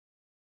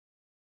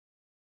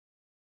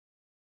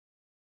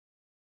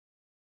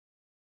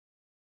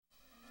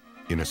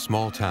In a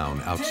small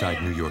town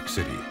outside New York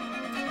City,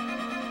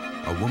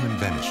 a woman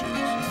vanishes.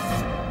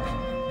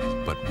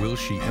 But will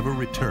she ever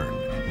return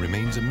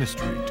remains a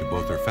mystery to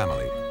both her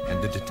family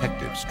and the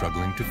detectives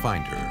struggling to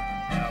find her.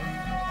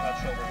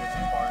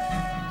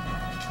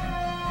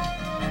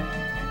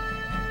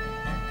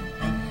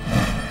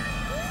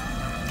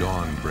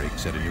 Dawn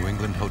breaks at a New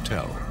England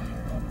hotel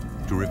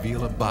to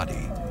reveal a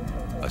body,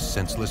 a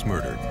senseless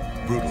murder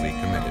brutally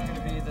committed.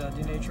 The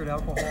denatured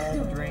alcohol,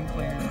 the drain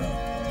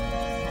cleaner.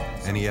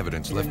 Any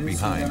evidence left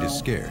behind is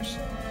scarce,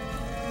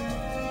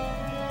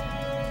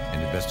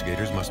 and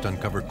investigators must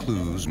uncover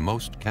clues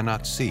most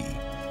cannot see.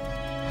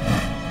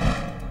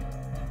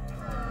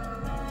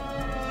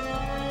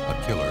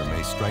 A killer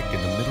may strike in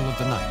the middle of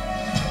the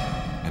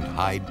night and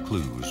hide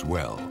clues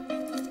well,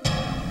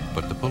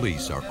 but the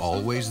police are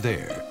always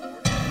there,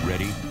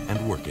 ready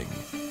and working.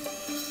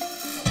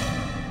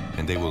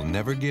 And they will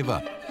never give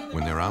up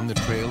when they're on the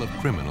trail of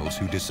criminals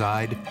who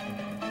decide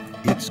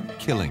it's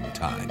killing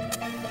time.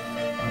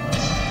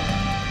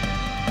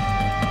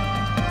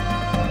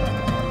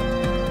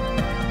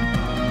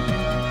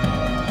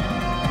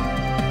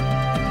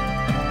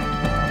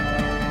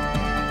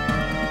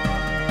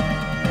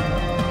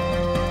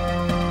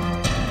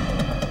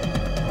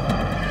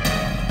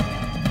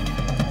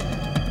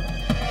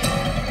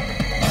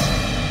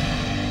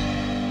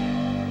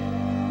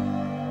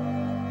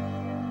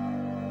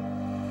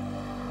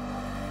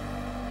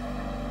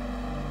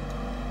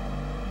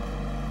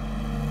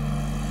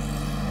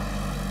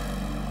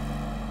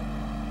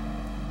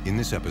 In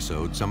this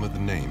episode, some of the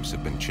names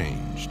have been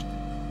changed.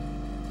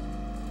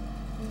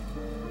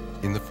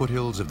 In the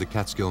foothills of the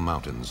Catskill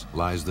Mountains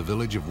lies the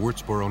village of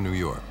Wurtsboro, New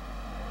York.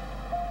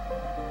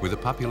 With a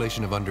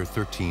population of under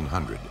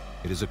 1,300,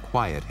 it is a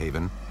quiet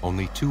haven,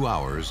 only 2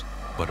 hours,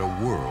 but a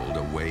world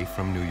away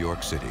from New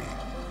York City.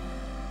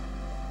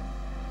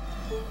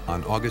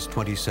 On August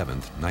 27,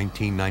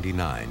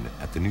 1999,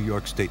 at the New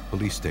York State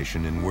Police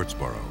Station in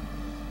Wurtsboro,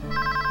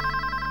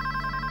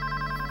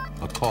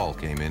 a call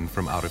came in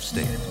from out of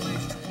state.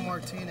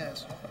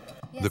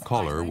 The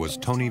caller was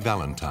Tony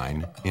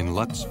Valentine in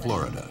Lutz,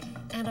 Florida.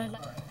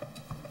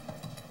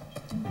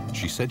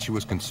 She said she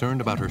was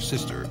concerned about her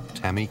sister,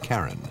 Tammy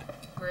Karen.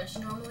 She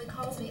normally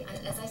calls me,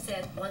 as I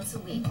said, once a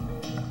week.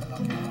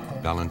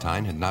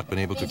 Valentine had not been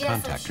able to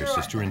contact her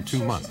sister in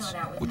 2 months,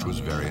 which was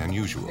very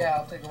unusual. Yeah,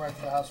 I'll take her right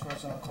to the house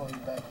first and I'll call you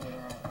back later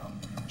on.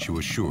 She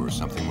was sure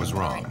something was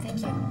wrong.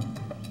 Thank you.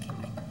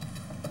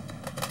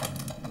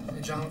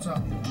 Hey, John, what's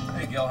up?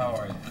 Hey, Gil, how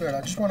are you? Good.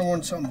 I just want to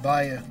run something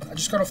by you. I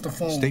just got off the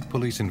phone. State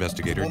police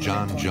investigator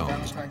John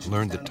Jones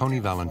learned that Tony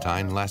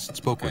Valentine last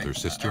spoke with her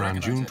sister on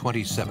June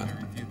 27th.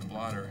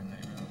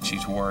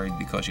 She's worried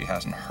because she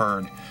hasn't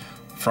heard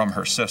from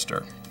her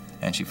sister,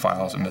 and she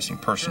files a missing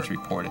persons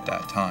report at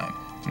that time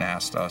and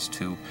asked us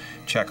to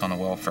check on the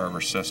welfare of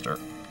her sister.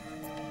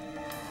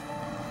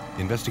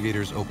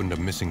 Investigators opened a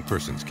missing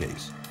persons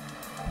case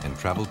and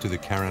traveled to the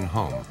Karen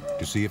home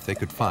to see if they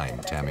could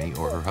find Tammy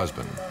or her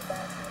husband.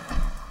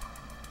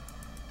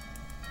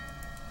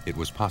 It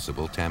was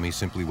possible Tammy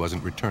simply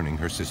wasn't returning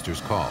her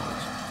sister's calls.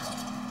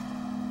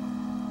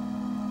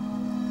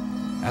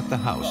 At the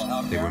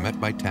house, they were met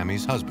by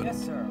Tammy's husband.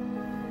 Yes, sir.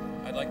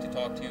 I'd like to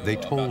talk to you. They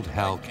told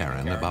Hal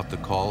Karen about the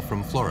call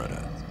from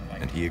Florida,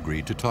 and he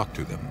agreed to talk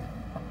to them.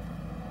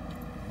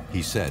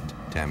 He said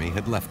Tammy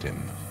had left him.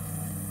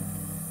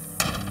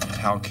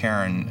 Hal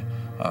Karen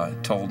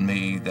told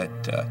me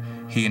that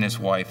he and his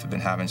wife had been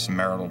having some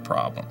marital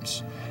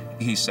problems.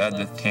 He said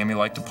that Tammy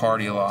liked to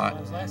party a lot.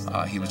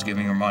 He was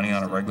giving her money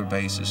on a regular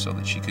basis so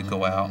that she could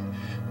go out.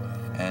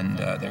 And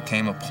there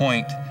came a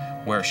point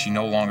where she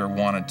no longer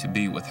wanted to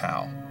be with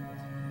Hal.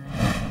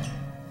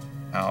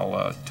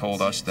 Hal told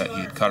us that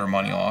he had cut her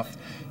money off,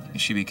 and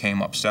she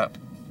became upset.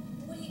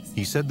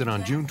 He said that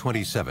on June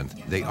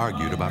 27th, they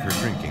argued about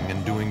her drinking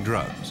and doing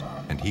drugs,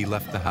 and he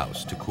left the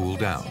house to cool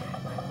down.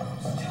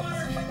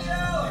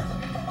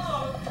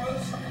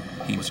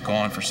 He was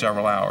gone for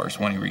several hours.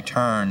 When he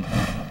returned,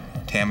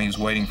 Tammy was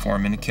waiting for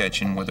him in the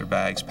kitchen with her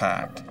bags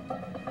packed.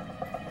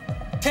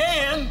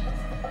 Tam!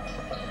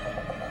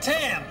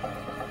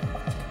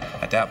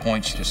 At that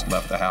point, she just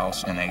left the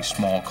house in a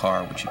small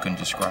car, which he couldn't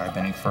describe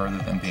any further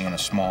than being a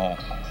small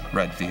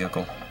red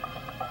vehicle,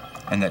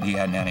 and that he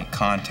hadn't had any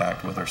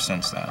contact with her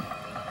since then.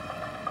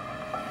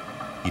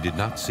 He did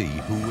not see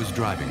who was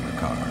driving the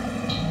car.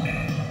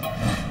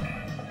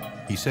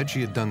 He said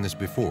she had done this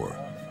before,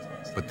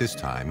 but this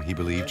time he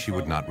believed she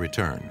would not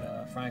return.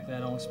 Frankly, I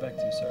don't expect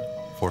to, sir.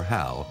 For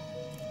Hal,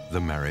 the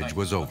marriage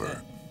was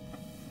over.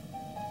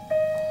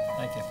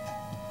 Thank you.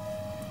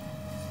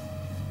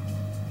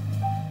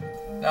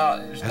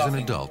 As an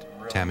adult,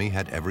 Tammy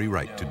had every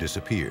right to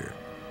disappear.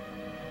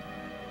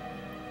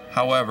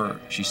 However,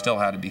 she still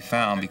had to be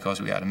found because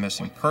we had a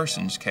missing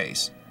persons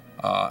case.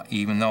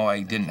 Even though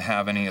I didn't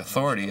have any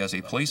authority as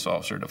a police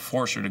officer to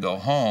force her to go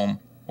home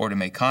or to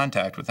make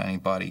contact with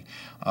anybody,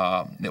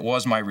 it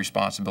was my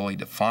responsibility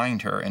to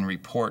find her and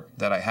report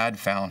that I had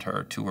found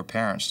her to her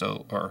parents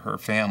or her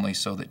family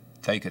so that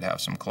they could have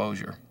some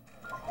closure.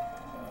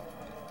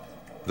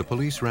 the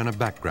police ran a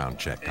background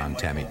check on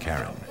Tammy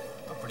Karen.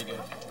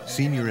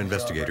 Senior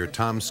investigator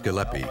Tom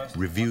Scaleppi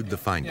reviewed the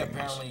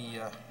findings.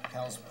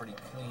 Hal's pretty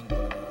clean,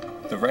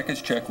 but... The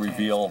records check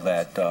revealed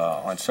that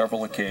on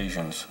several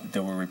occasions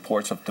there were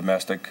reports of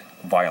domestic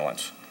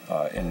violence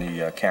in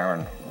the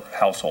Karen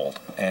household,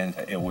 and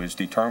it was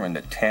determined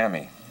that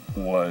Tammy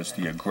was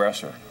the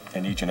aggressor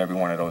in each and every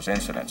one of those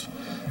incidents.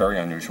 Very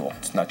unusual.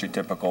 It's not your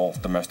typical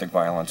domestic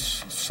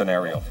violence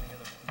scenario.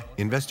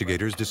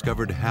 Investigators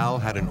discovered Hal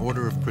had an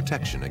order of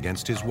protection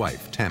against his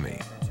wife, Tammy.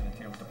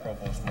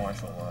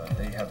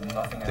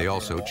 They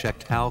also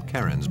checked Hal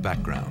Karen's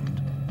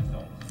background.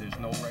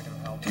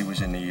 He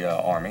was in the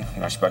Army,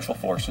 in our Special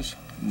Forces.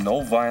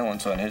 No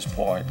violence on his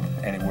part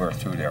anywhere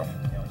through there.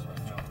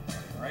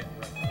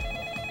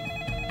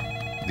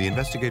 The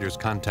investigators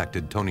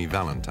contacted Tony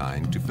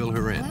Valentine to fill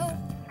her in.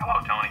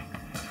 Hello, Tony.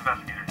 This is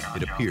Investigator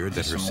John It appeared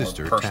that her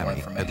sister, Tammy,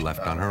 had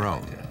left on her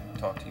own.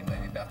 Talk to you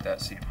maybe about that,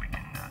 see if we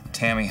can...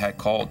 Tammy had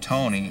called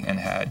Tony and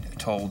had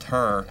told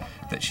her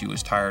that she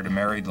was tired of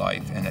married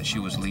life and that she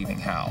was leaving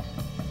Hal.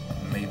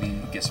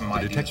 Maybe get some The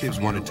ideas detectives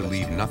from you wanted to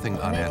leave nothing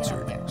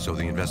unanswered, so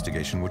the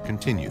investigation would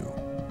continue.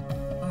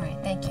 All right,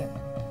 thank you.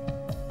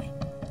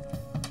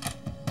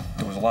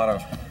 There was a lot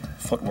of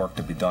footwork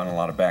to be done, a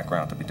lot of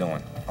background to be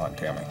doing on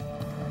Tammy.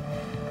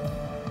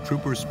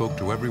 Troopers spoke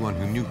to everyone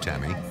who knew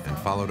Tammy and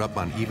followed up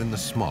on even the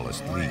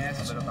smallest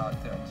leads. about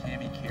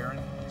Tammy Karen.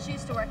 She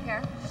used to work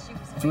here. She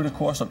was Through the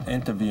course of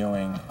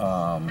interviewing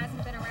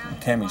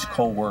Tammy's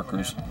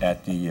co-workers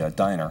at the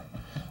diner,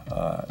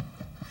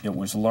 it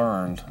was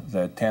learned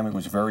that Tammy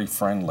was very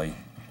friendly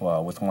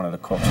with one of the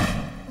cooks.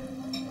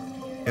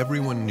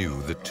 Everyone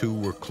knew the two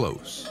were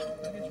close.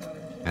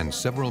 And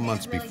several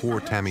months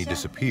before Tammy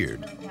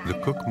disappeared, the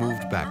cook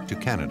moved back to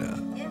Canada.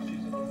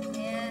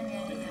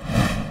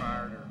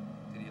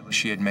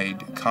 She had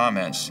made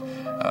comments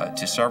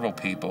to several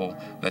people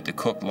that the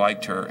cook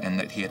liked her and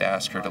that he had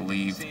asked her to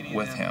leave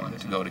with him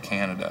to go to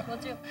Canada,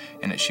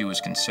 and that she was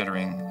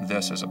considering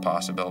this as a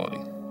possibility.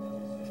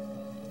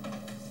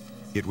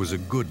 It was a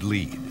good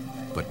lead,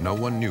 but no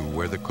one knew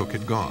where the cook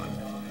had gone.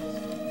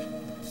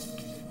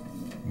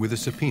 With a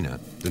subpoena,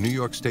 the New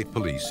York State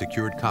Police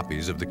secured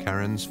copies of the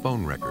Karen's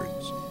phone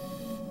records.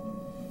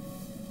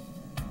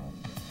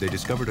 They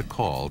discovered a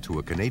call to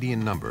a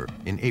Canadian number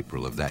in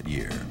April of that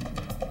year.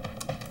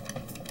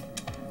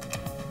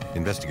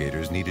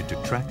 Investigators needed to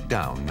track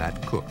down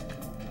that cook.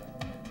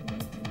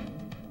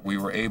 We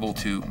were able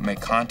to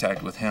make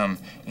contact with him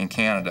in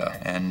Canada,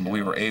 and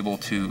we were able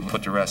to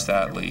put to rest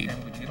that lead.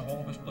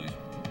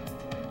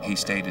 He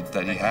stated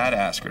that he had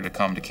asked her to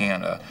come to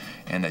Canada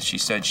and that she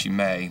said she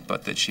may,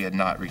 but that she had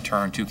not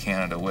returned to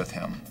Canada with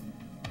him.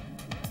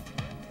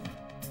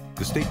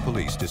 The state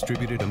police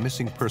distributed a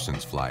missing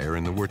persons flyer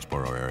in the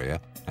Wurtsboro area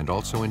and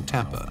also in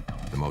Tampa,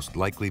 the most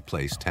likely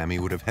place Tammy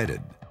would have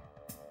headed.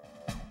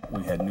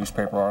 We had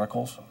newspaper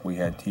articles, we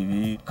had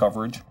TV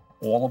coverage,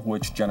 all of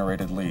which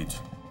generated leads.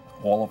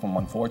 All of them,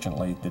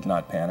 unfortunately, did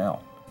not pan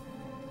out.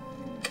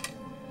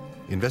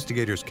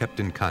 Investigators kept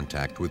in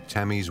contact with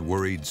Tammy's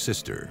worried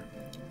sister.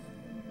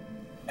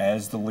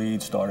 As the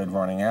leads started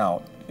running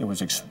out, it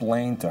was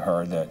explained to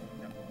her that,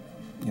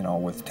 you know,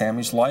 with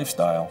Tammy's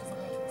lifestyle,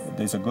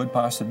 there's a good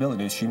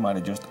possibility she might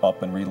have just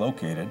up and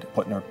relocated,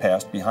 putting her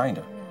past behind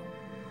her.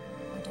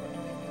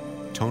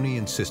 Tony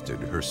insisted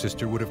her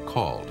sister would have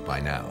called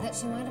by now. That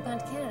she might have gone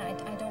to Canada.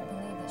 I don't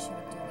believe that she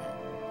would do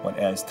that. But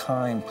as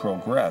time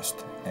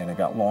progressed, and it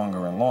got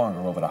longer and longer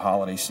over the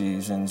holiday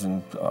seasons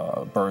and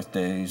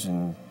birthdays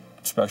and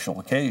special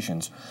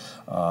occasions,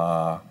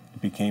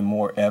 it became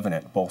more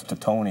evident both to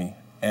Tony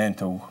and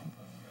to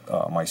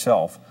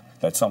myself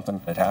that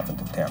something had happened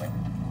to Tammy.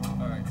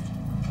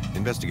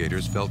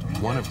 Investigators felt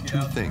one of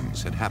two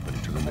things had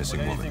happened to the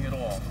missing woman.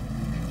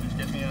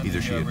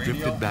 Either she had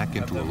drifted back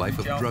into a life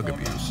of drug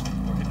abuse,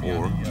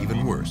 or,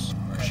 even worse,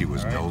 she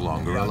was no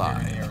longer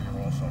alive.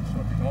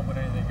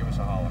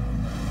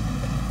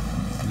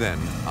 Then,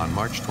 on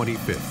March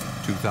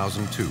 25th,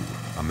 2002,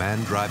 a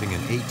man driving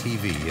an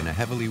ATV in a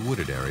heavily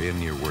wooded area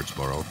near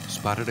Wurtsboro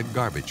spotted a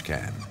garbage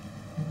can.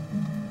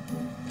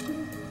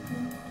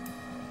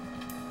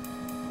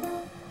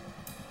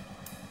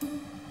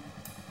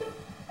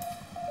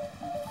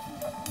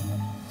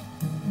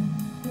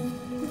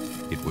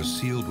 It was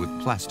sealed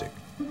with plastic,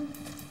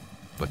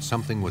 but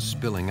something was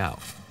spilling out.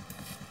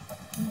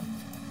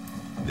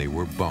 They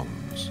were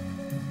bones.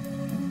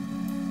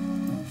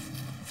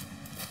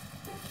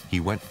 He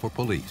went for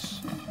police.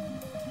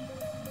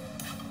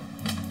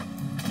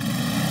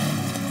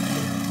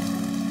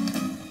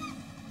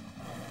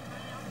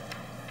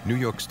 New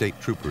York State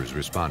troopers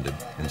responded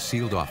and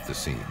sealed off the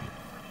scene.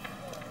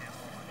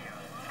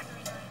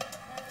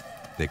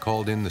 They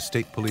called in the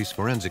State Police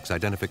Forensics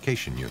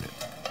Identification Unit.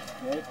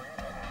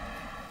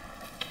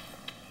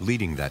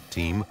 Leading that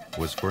team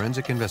was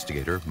forensic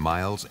investigator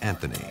Miles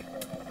Anthony.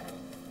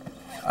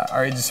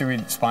 Our agency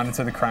responded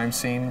to the crime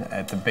scene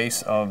at the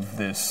base of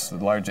this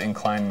large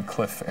inclined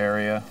cliff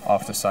area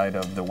off the side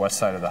of the west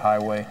side of the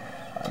highway.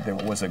 There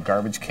was a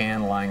garbage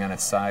can lying on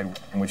its side,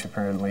 which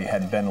apparently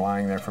had been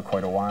lying there for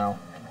quite a while.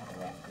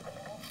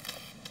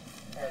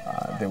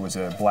 There was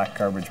a black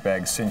garbage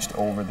bag cinched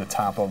over the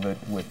top of it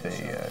with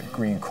a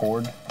green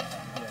cord.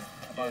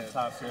 On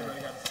top here.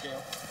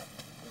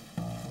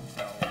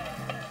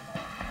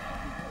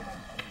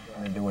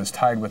 And it was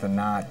tied with a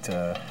knot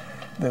that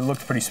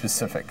looked pretty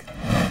specific.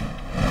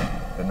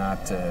 The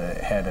knot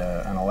had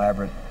an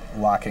elaborate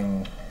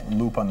locking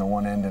loop on the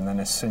one end and then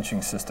a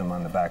cinching system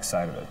on the back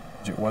side of it.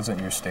 It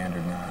wasn't your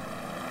standard knot.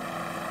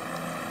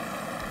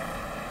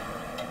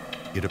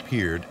 It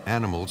appeared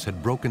animals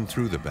had broken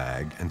through the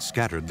bag and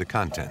scattered the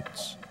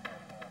contents.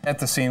 At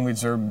the scene, we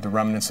observed the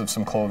remnants of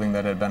some clothing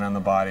that had been on the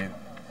body.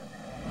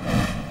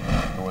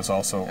 There was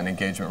also an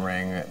engagement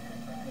ring.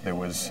 There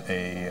was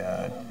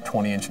a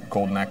 20-inch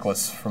gold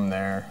necklace from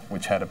there,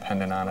 which had a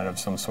pendant on it of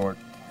some sort.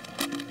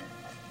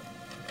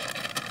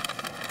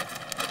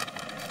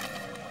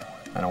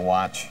 And a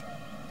watch.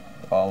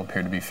 All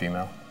appeared to be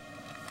female.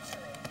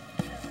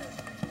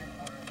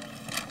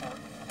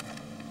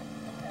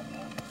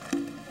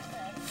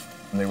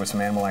 There was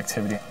some animal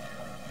activity,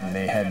 and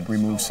they had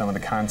removed some of the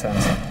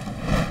contents,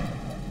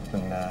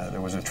 and there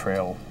was a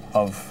trail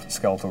of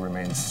skeletal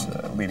remains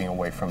leading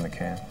away from the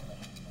can.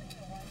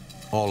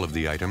 All of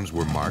the items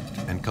were marked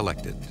and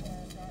collected.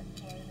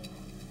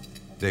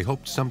 They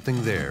hoped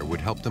something there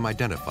would help them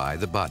identify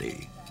the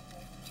body.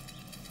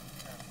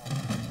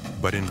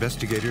 But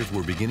investigators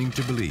were beginning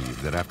to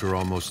believe that after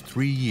almost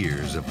 3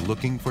 years of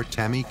looking for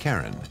Tammy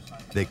Karen,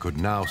 they could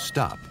now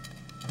stop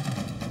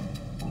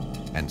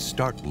and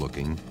start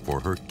looking for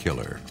her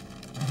killer.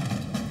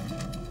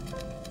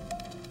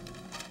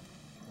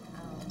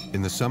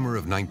 In the summer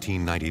of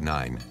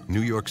 1999,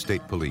 New York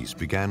State Police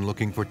began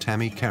looking for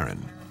Tammy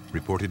Karen,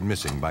 reported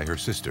missing by her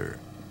sister.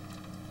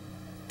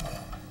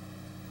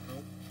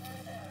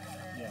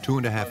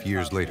 2.5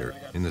 years later,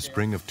 in the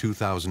spring of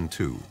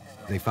 2002,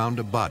 they found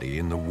a body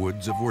in the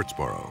woods of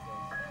Wurtsboro.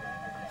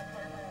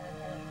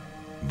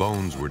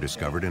 Bones were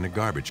discovered in a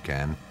garbage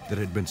can that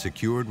had been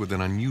secured with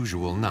an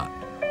unusual knot.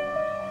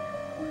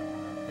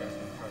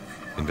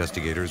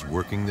 Investigators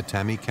working the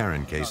Tammy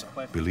Karen case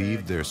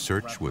believed their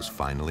search was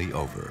finally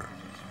over.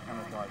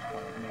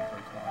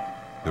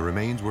 The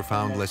remains were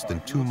found less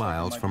than 2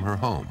 miles from her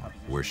home,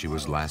 where she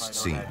was last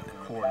seen.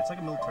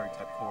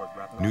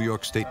 New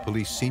York State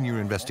Police senior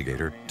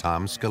investigator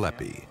Tom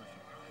Scalepi.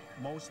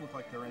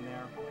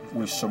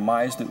 We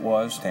surmised it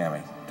was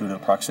Tammy due to the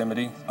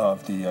proximity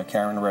of the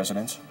Karen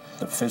residence,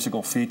 the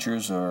physical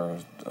features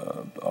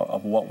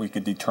of what we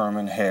could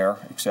determine, hair,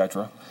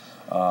 etc.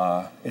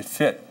 It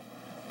fit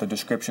the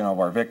description of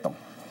our victim,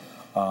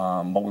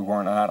 but we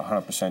weren't not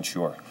 100%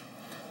 sure.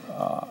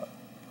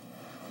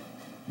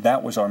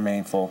 That was our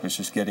main focus,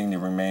 is getting the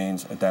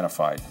remains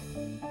identified.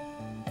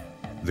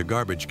 The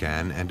garbage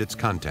can and its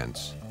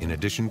contents, in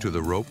addition to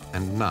the rope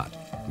and knot,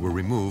 were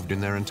removed in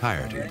their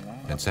entirety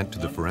and sent to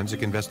the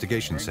Forensic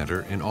Investigation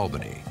Center in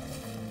Albany.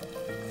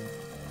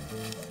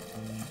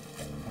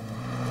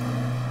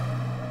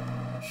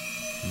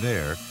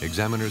 There,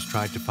 examiners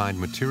tried to find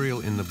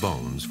material in the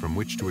bones from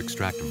which to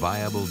extract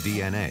viable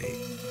DNA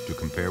to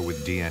compare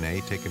with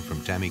DNA taken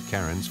from Tammy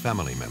Karen's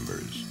family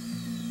members.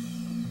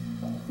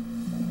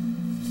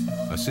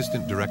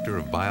 Assistant Director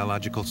of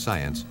Biological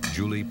Science,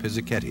 Julie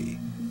Pizzichetti.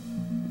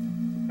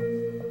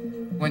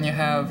 When you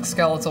have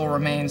skeletal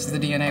remains, the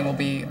DNA will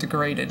be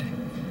degraded.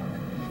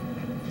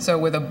 So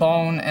with a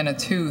bone and a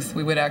tooth,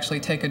 we would actually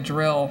take a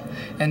drill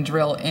and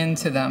drill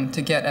into them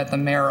to get at the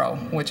marrow,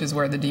 which is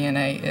where the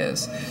DNA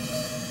is.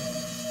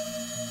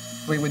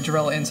 We would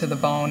drill into the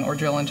bone or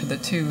drill into the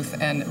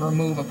tooth and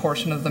remove a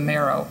portion of the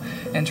marrow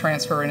and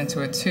transfer it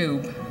into a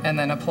tube and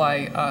then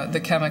apply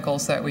the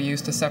chemicals that we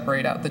use to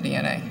separate out the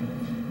DNA.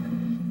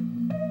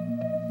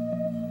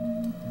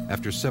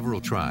 After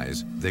several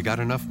tries, they got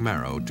enough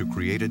marrow to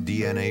create a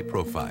DNA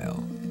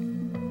profile.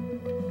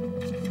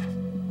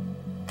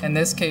 In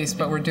this case,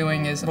 what we're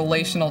doing is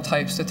relational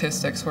type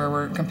statistics, where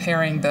we're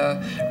comparing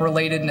the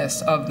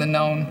relatedness of the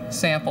known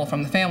sample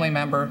from the family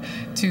member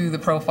to the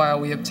profile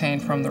we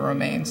obtained from the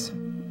remains.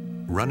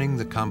 Running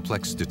the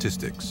complex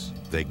statistics,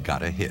 they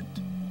got a hit.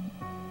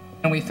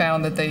 And we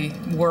found that they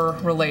were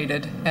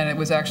related, and it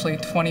was actually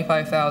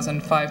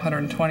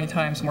 25,520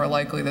 times more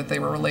likely that they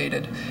were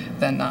related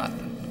than not.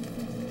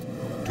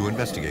 To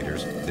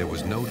investigators, there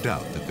was no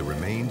doubt that the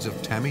remains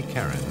of Tammy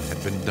Karen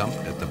had been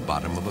dumped at the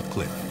bottom of a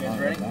cliff. You guys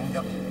ready?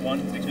 Yep. 1,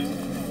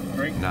 2,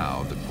 3.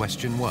 Now the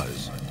question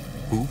was,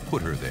 who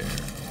put her there?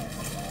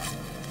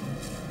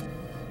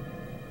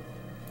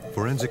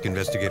 Forensic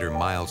investigator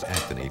Miles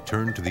Anthony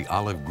turned to the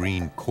olive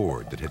green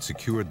cord that had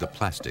secured the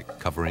plastic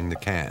covering the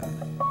can.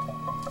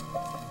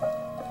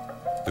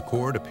 The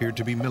cord appeared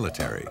to be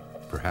military,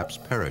 perhaps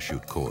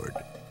parachute cord.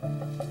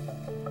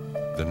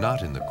 The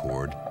knot in the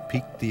cord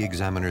piqued the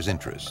examiner's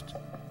interest.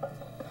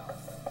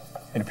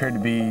 It appeared to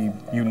be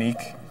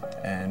unique,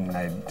 and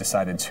I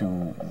decided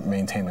to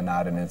maintain the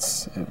knot in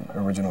its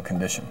original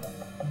condition.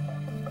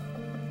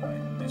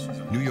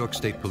 New York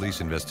State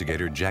Police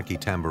investigator Jackie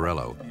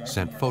Tamburello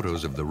sent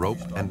photos of the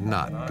rope and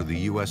knot to the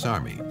U.S.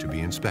 Army to be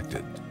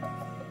inspected.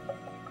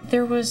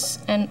 There was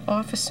an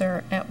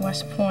officer at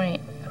West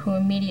Point who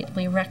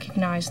immediately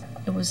recognized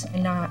it was a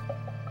knot.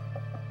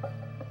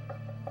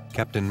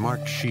 Captain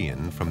Mark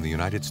Sheehan from the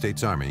United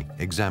States Army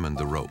examined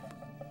the rope.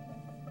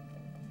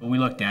 We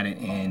looked at it,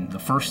 and the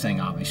first thing,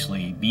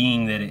 obviously,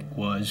 being that it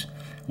was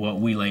what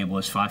we label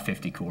as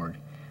 550 cord,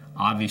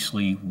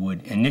 obviously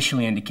would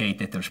initially indicate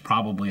that there's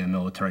probably a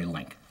military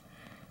link.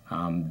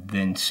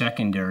 Then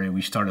secondary,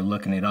 we started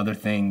looking at other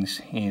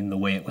things in the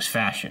way it was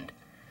fashioned.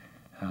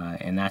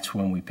 And that's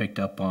when we picked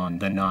up on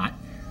the knot.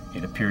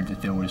 It appeared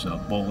that there was a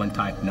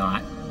bowline-type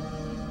knot.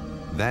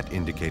 That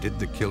indicated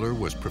the killer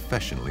was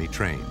professionally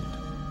trained.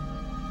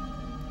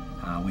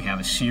 We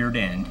have a seared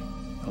end.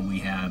 We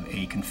have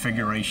a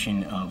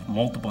configuration of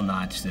multiple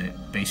knots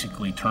that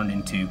basically turned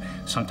into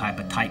some type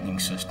of tightening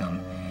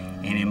system.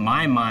 And in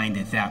my mind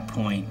at that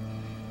point,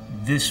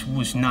 this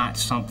was not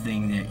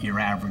something that your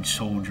average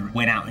soldier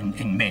went out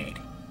and made.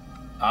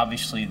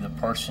 Obviously, the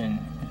person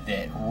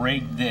that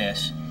rigged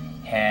this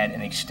had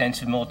an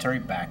extensive military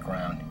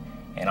background,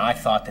 and I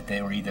thought that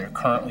they were either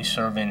currently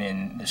serving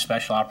in the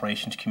special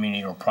operations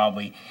community or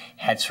probably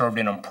had served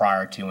in them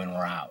prior to and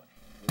were out.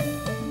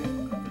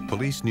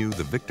 Police knew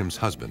the victim's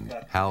husband,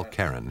 Hal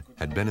Caron,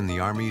 had been in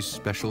the Army's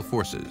Special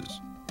Forces.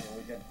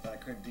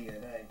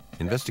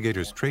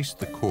 Investigators traced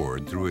the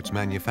cord through its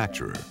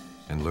manufacturer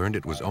and learned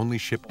it was only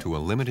shipped to a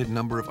limited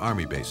number of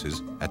Army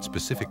bases at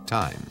specific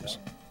times.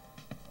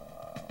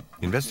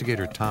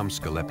 Investigator Tom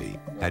Scalepi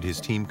had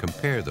his team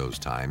compare those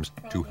times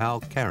to Hal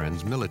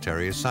Caron's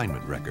military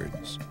assignment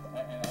records.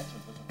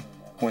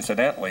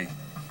 Coincidentally,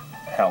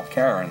 Hal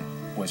Caron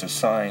was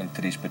assigned to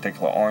these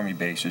particular Army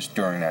bases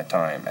during that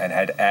time and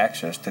had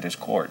access to this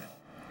cord.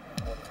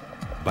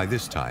 By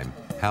this time,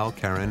 Hal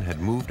Caron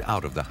had moved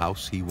out of the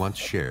house he once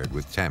shared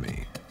with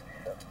Tammy.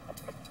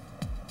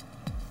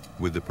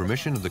 With the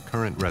permission of the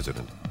current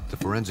resident, the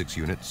forensics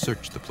unit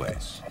searched the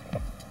place.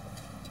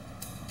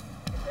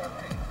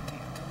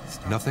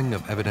 Nothing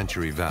of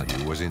evidentiary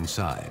value was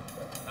inside.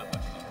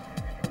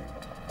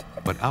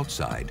 But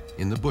outside,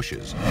 in the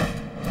bushes,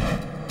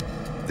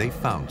 they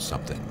found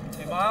something.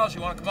 Hey, Miles,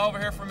 you want to come over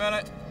here for a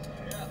minute?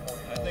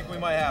 I think we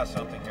might have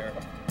something here.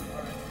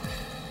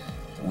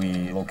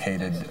 We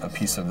located a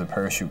piece of the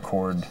parachute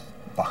cord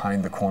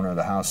behind the corner of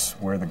the house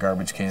where the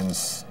garbage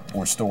cans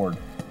were stored.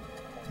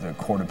 The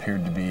cord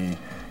appeared to be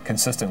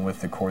consistent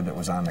with the cord that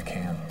was on the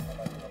can.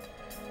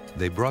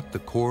 They brought the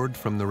cord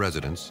from the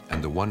residence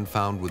and the one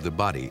found with the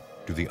body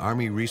to the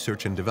Army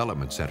Research and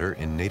Development Center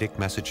in Natick,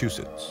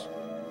 Massachusetts.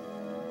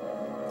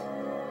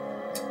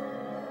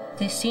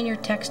 The senior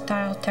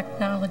textile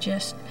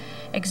technologist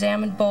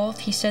examined both.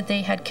 He said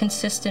they had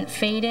consistent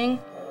fading.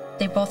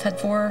 They both had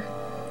 4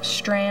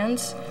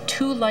 strands,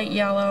 2 light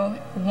yellow,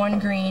 1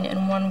 green,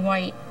 and 1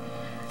 white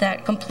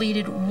that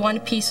completed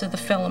 1 piece of the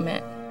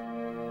filament.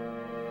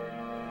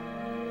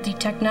 The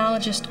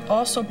technologist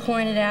also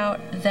pointed out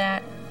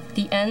that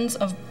the ends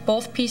of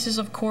both pieces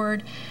of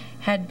cord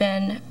had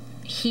been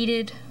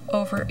heated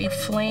over a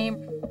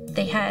flame.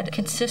 They had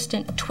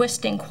consistent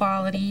twisting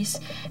qualities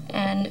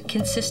and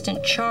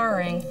consistent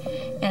charring,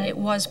 and it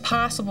was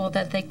possible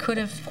that they could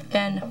have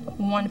been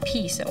 1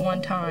 piece at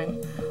one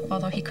time,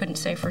 although he couldn't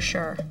say for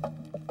sure.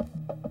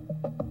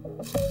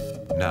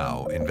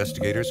 Now,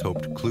 investigators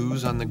hoped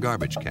clues on the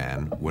garbage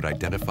can would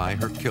identify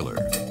her killer.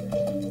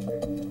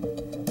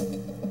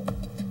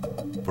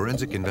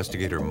 Forensic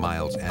investigator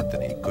Miles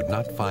Anthony could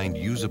not find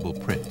usable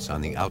prints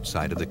on the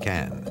outside of the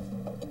can.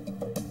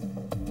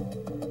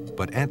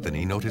 But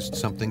Anthony noticed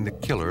something the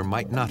killer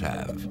might not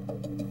have.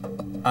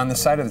 On the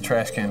side of the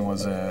trash can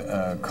was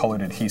a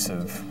colored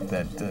adhesive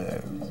that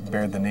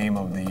bared the name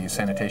of the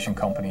sanitation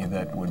company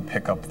that would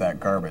pick up that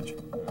garbage.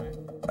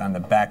 On the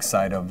back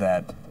side of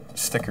that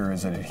sticker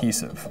is an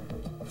adhesive.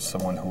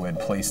 Someone who had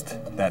placed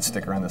that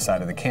sticker on the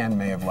side of the can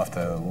may have left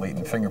a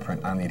latent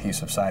fingerprint on the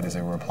adhesive side as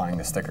they were applying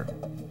the sticker.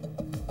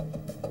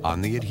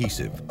 On the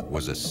adhesive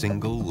was a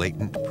single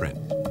latent print.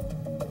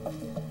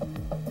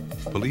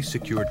 Police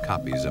secured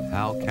copies of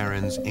Hal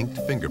Caron's inked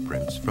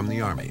fingerprints from the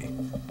Army.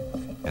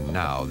 And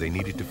now they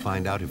needed to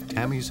find out if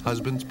Tammy's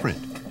husband's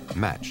print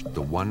matched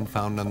the one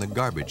found on the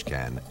garbage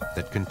can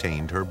that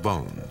contained her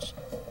bones.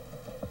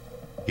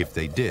 If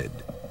they did,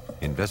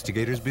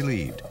 investigators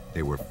believed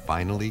they were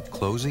finally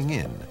closing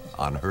in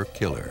on her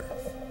killer.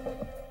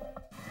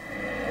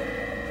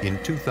 In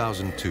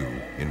 2002,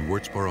 in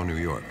Wurtsboro, New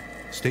York,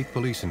 state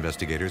police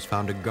investigators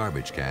found a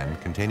garbage can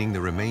containing the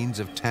remains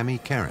of Tammy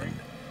Caron,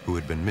 who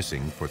had been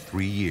missing for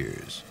 3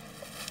 years.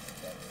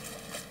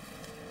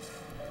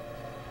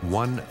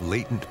 1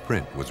 latent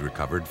print was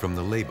recovered from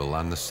the label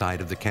on the side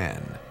of the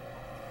can.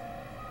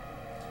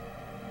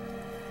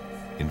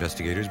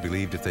 Investigators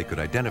believed if they could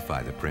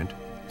identify the print,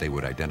 they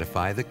would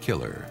identify the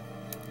killer.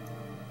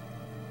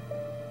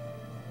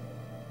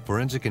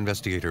 Forensic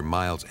investigator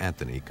Miles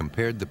Anthony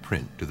compared the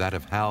print to that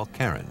of Hal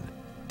Caron,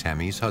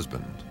 Tammy's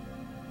husband.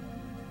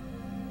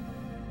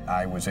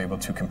 I was able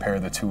to compare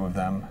the 2 of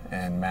them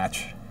and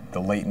match the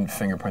latent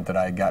fingerprint that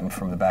I had gotten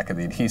from the back of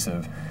the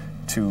adhesive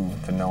to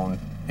the known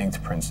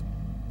inked prints.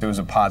 It was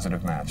a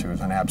positive match. It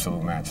was an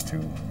absolute match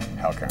to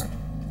Hal Caron.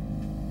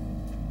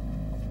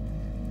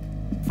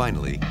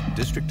 Finally,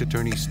 District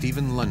Attorney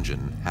Stephen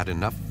Lungen had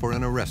enough for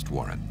an arrest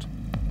warrant.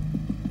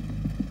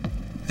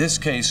 This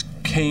case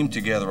came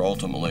together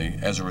ultimately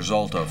as a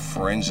result of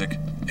forensic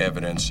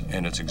evidence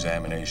and its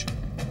examination.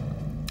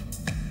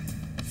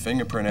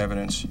 Fingerprint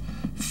evidence,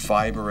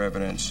 fiber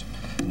evidence,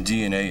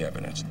 DNA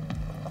evidence.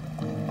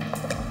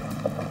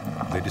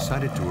 They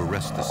decided to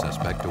arrest the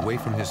suspect away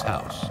from his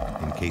house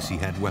in case he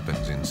had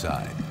weapons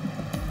inside.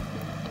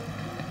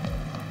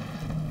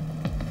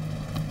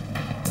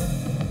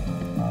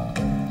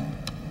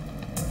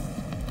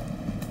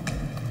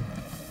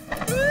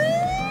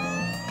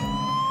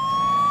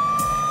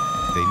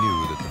 They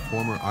knew that the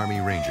former Army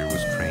Ranger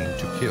was trained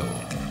to kill,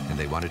 and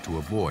they wanted to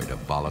avoid a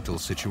volatile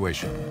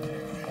situation.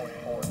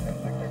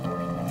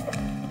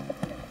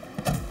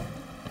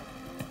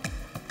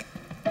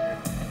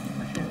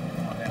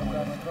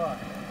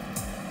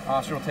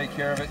 Officer will take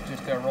care of it.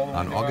 Just roll the window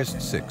up. On August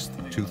 6th,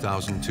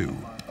 2002,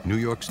 New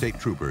York State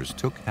troopers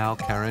took Hal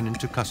Karen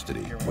into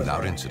custody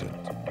without incident.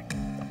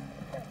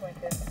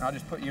 I'll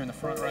just put you in the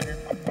front right here.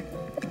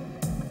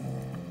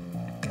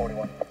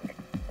 41.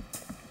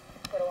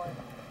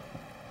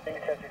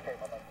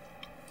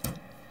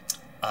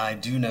 I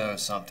do know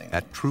something.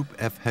 At Troop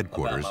F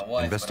headquarters,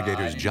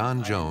 investigators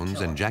John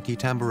Jones and Jackie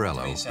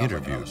Tamburello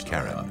interviewed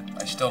Karen.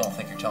 I still don't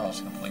think you're telling us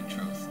the complete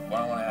truth.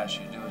 What I want to ask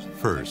you to do is...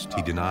 First,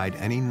 he denied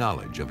any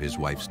knowledge of his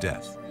wife's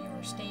death.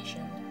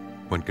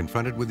 When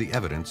confronted with the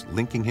evidence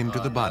linking him to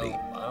the body,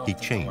 he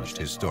changed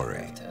his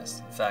story.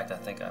 In fact, I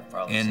think I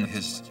probably... In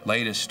his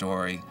latest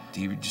story,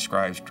 he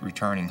describes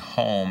returning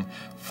home,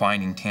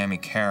 finding Tammy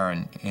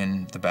Karen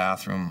in the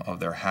bathroom of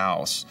their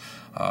house,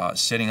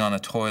 sitting on the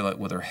toilet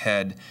with her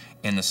head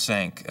in the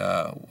sink,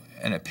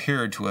 and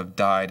appeared to have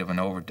died of an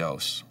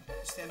overdose.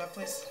 Stand up,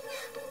 please.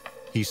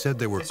 He said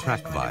there were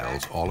crack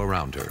vials all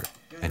around her,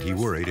 and he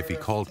worried if he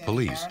called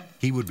police,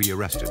 he would be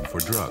arrested for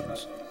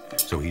drugs.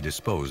 So he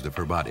disposed of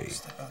her body.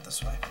 Step out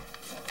this way.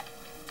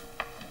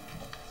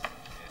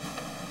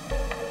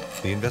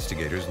 The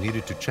investigators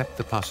needed to check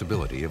the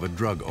possibility of a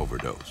drug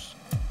overdose.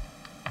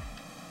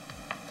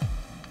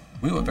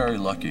 We were very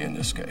lucky in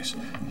this case.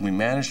 We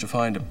managed to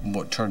find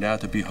what turned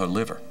out to be her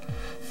liver.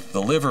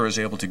 The liver is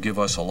able to give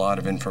us a lot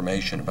of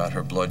information about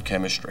her blood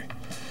chemistry,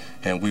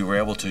 and we were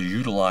able to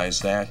utilize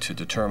that to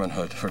determine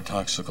her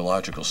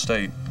toxicological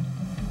state.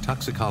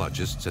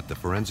 Toxicologists at the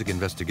Forensic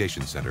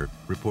Investigation Center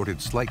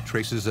reported slight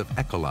traces of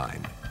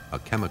echoline, a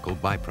chemical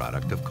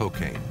byproduct of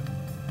cocaine.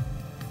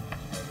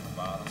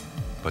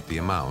 But the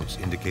amounts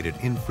indicated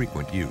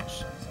infrequent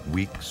use,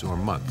 weeks or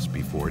months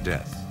before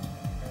death.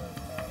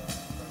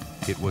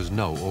 It was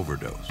no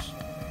overdose.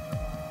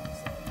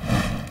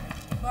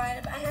 I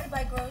had to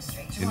buy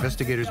groceries.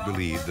 Investigators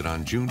believe that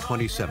on June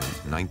 27,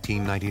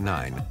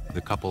 1999,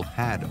 the couple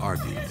had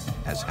argued,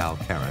 as Hal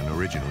Karen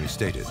originally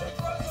stated.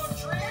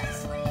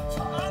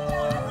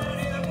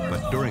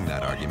 But during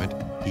that argument,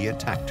 he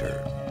attacked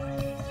her.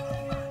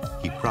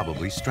 He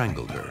probably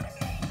strangled her.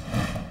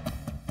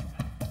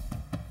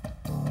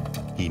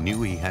 He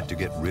knew he had to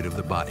get rid of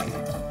the body.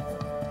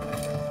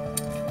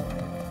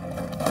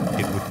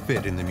 It would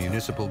fit in the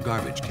municipal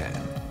garbage can.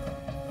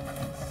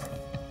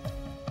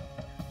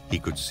 He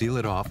could seal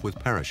it off with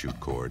parachute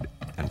cord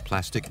and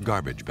plastic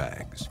garbage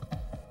bags.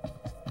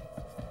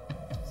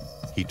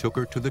 He took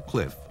her to the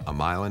cliff a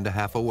mile and a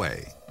half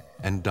away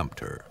and dumped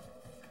her.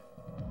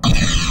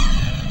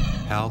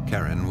 Hal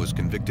Karen was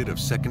convicted of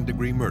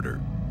second-degree murder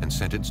and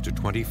sentenced to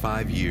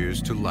 25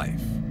 years to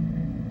life.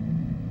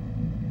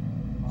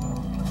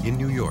 In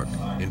New York,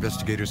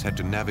 investigators had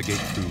to navigate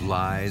through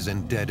lies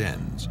and dead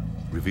ends,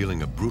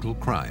 revealing a brutal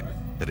crime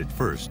that at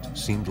first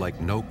seemed like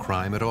no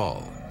crime at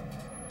all.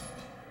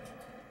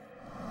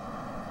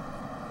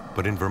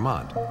 But in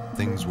Vermont,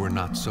 things were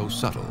not so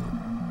subtle.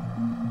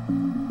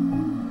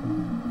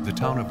 The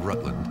town of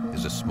Rutland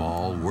is a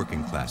small,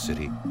 working-class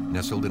city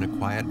nestled in a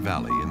quiet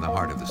valley in the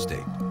heart of the state.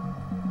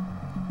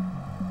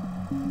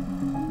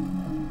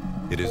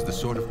 It is the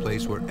sort of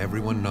place where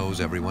everyone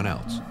knows everyone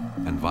else,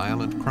 and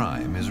violent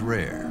crime is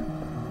rare.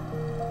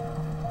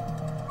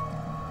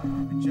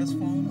 Just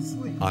falling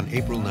asleep. On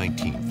April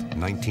 19,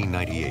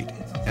 1998,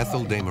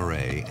 Ethel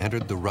Desmarais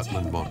entered the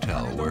Rutland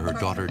Motel where her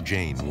daughter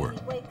Jane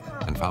worked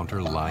and found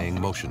her lying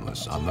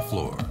motionless on the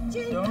floor.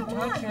 Don't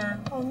touch her.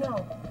 Oh,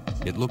 no.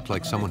 It looked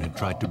like someone had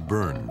tried to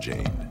burn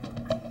Jane.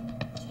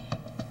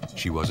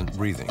 She wasn't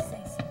breathing.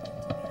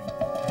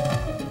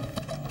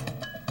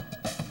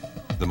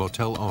 The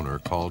motel owner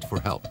called for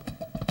help.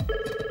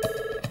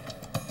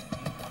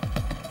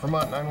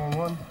 Vermont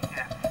 911.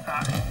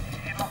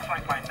 It looks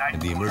like my night.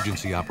 And the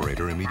emergency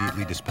operator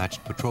immediately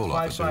dispatched patrol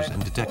officers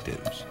and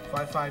detectives.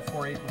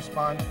 5548,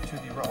 respond to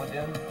the Rutland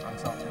Inn on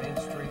South Main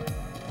Street.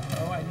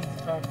 Oh, I need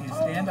to talk to you.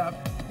 Stand up.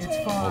 It's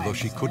fine. Although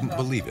she couldn't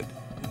believe it,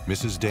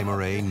 Mrs.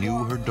 Desmarais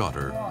knew her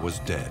daughter was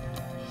dead.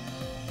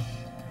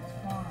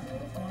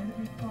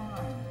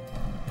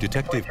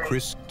 Detective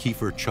Chris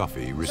Kiefer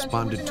Chaffee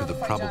responded to the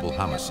probable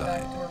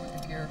homicide,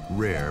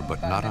 rare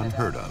but not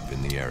unheard of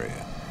in the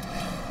area.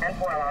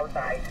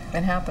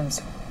 It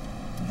happens.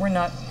 We're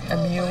not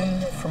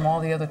immune from all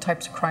the other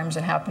types of crimes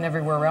that happen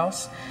everywhere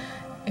else.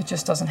 It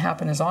just doesn't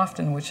happen as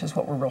often, which is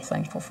what we're real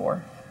thankful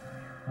for.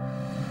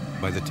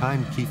 By the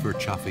time Kiefer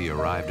Chaffee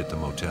arrived at the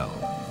motel,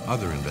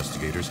 other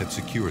investigators had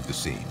secured the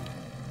scene.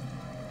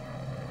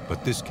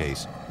 But this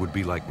case would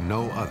be like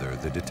no other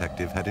the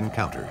detective had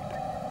encountered.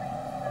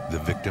 The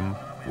victim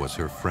was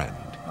her friend.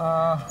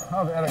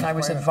 And I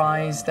was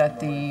advised that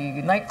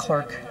the night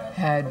clerk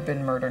had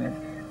been murdered.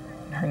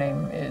 Her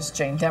name is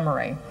Jane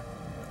Demaray.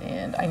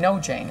 And I know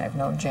Jane. I've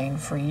known Jane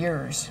for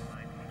years.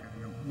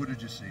 What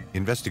did you see?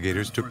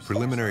 Investigators took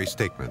preliminary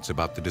statements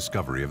about the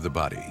discovery of the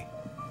body.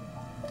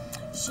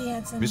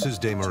 Mrs.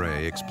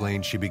 Desmarais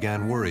explained she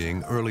began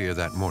worrying earlier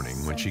that morning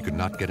when she could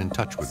not get in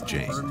touch with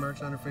Jane. Burn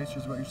marks on her face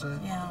is what you're saying?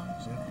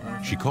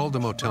 Yeah. She called the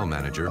motel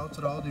manager,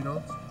 At all, do you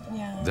know?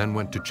 Yeah. then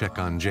went to check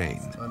on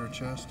Jane. On her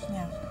chest?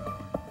 Yeah.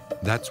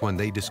 That's when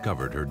they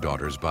discovered her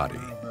daughter's body.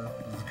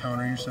 The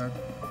counter, you said?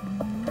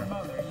 Her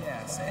mother,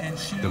 yes. And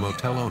she... The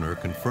motel owner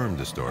confirmed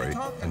the story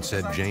and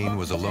said Jane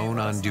was alone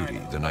on duty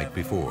the night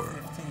before.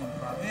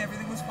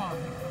 Everything was fine.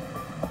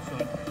 So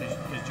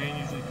does Jane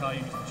usually call you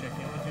just to check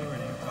in with you, or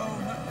do you call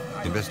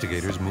her?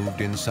 Investigators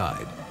moved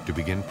inside to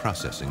begin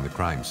processing the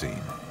crime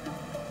scene.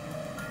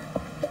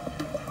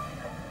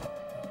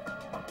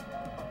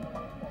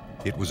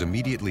 It was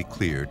immediately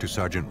clear to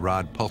Sergeant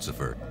Rod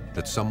Pulsifer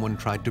that someone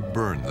tried to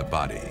burn the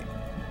body.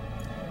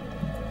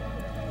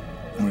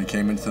 When we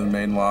came into the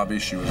main lobby,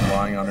 she was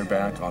lying on her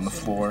back on the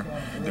floor.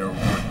 There were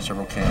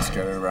several cans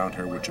scattered around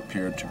her, which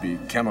appeared to be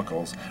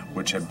chemicals,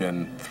 which had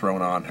been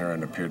thrown on her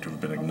and appeared to have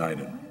been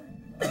ignited.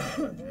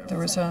 There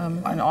was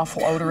an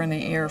awful odor in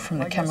the air from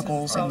the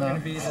chemicals and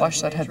the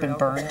flesh that had been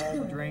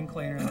burned. Drain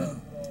cleaner.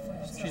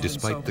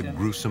 Despite the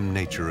gruesome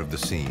nature of the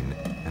scene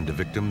and a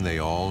victim they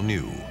all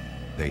knew,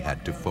 they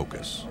had to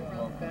focus.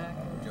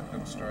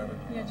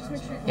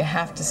 You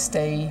have to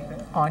stay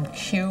on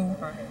cue.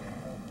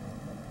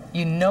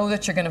 You know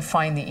that you're going to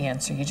find the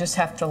answer. You just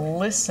have to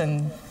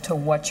listen to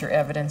what your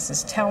evidence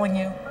is telling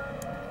you.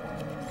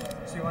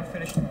 So you want to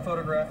finish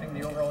photographing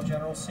the overall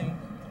general scene?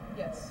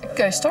 Yes.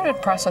 I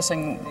started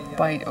processing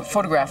by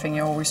photographing.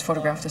 You always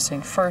photograph the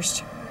scene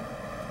first.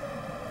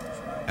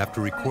 After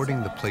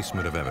recording the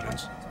placement of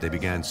evidence, they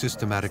began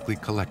systematically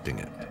collecting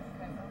it.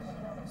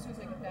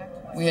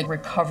 We had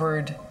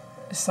recovered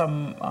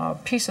some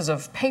pieces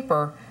of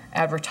paper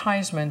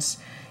advertisements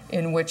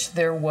in which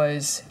there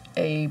was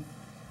a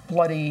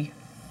bloody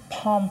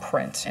palm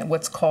print and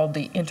what's called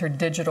the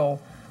interdigital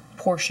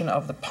portion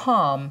of the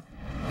palm.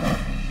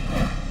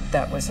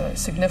 That was a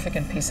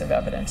significant piece of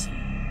evidence.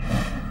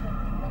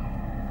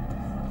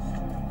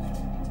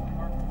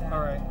 All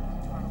right.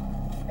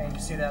 Okay, you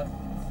see that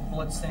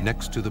blood stain?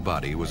 Next to the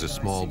body was a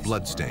small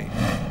blood stain,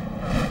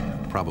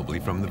 probably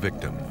from the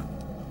victim.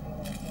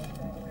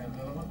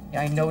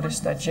 I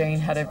noticed that Jane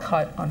had a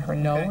cut on her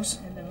nose.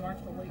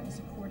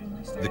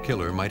 The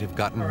killer might have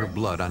gotten her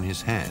blood on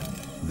his hand,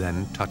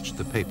 then touched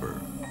the paper.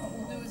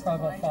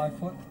 Probably about 5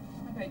 foot.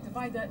 Okay,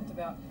 divide that into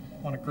about...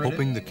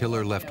 Hoping the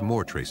killer left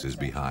more traces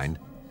behind,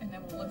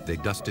 they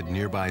dusted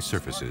nearby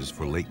surfaces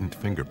for latent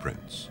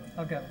fingerprints.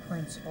 I've got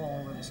prints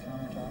all over this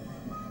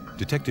countertop.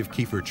 Detective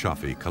Kiefer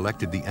Chaffee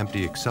collected the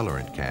empty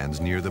accelerant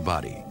cans near the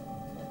body.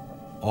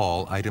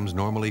 All items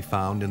normally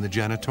found in the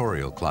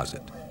janitorial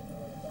closet.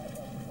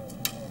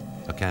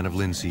 A can of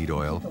linseed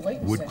oil,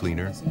 wood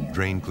cleaner,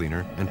 drain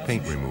cleaner, and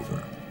paint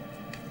remover.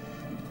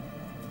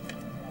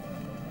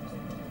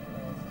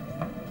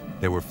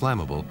 They were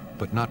flammable,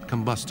 but not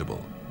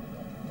combustible.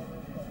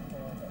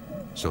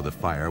 So the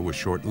fire was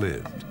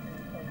short-lived.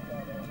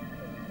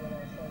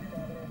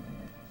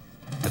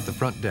 At the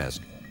front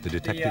desk, the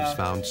detectives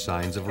found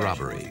signs of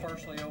robbery.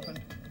 Partially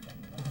opened.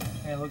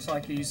 And it looks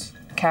like these...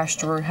 Cash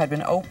drawer had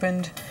been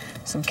opened.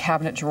 Some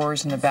cabinet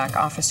drawers in the back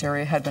office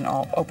area had been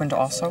opened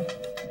also.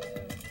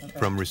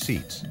 From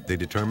receipts, they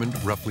determined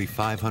roughly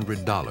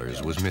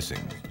 $500 was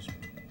missing.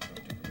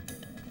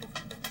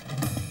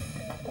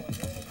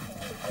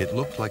 It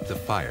looked like the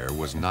fire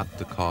was not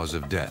the cause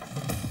of death.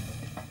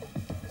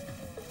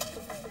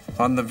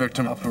 On the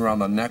victim, up around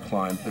the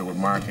neckline, there were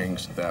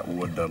markings that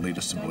would lead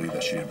us to believe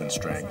that she had been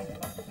strangled.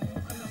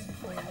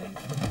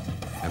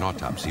 An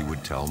autopsy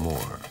would tell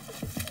more.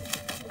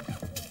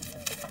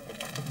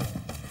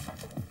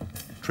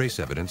 Trace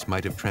evidence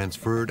might have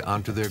transferred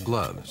onto their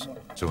gloves,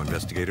 so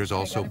investigators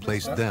also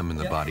placed them in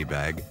the body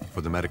bag for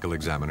the medical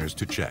examiners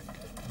to check.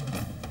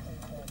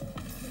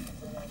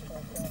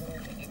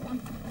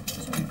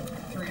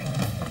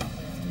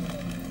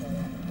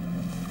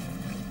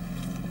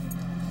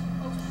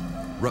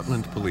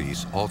 Rutland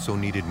police also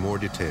needed more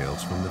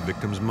details from the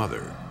victim's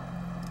mother.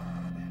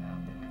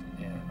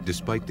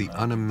 Despite the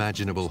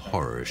unimaginable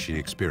horror she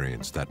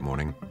experienced that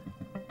morning,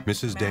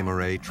 Mrs.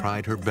 Desmarais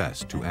tried her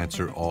best to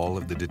answer all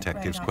of the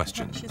detectives'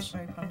 questions.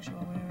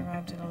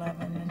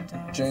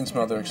 Jane's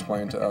mother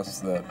explained to us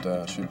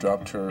that she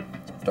dropped her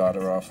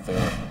daughter off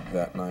there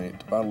that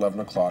night, about 11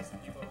 o'clock.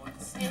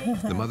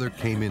 The mother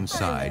came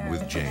inside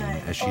with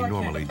Jane, as she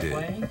normally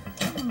did.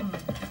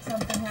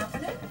 Something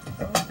happening?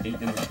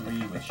 8 number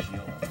 3 with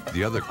Sheila.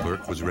 The other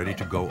clerk was ready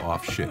to go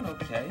off shift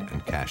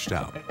and cashed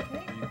out.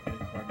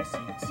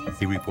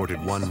 He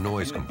reported one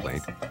noise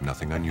complaint,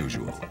 nothing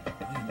unusual.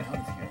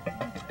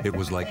 It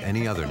was like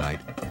any other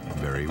night,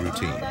 very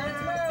routine.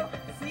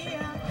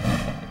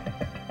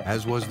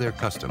 As was their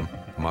custom,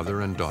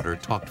 mother and daughter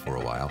talked for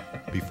a while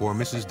before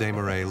Mrs.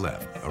 Desmarais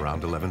left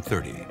around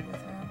 11:30.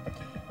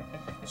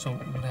 So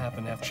what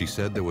happened after? She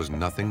said there was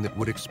nothing that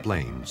would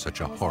explain such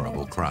a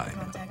horrible crime.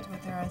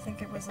 I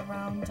think it was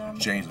around...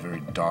 Jane's a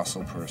very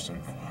docile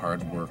person,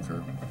 hard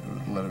worker,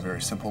 led a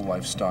very simple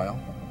lifestyle.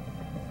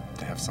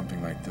 To have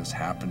something like this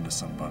happen to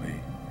somebody,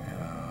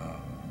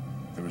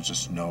 there was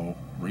just no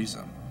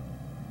reason.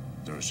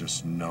 There was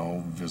just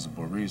no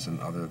visible reason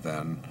other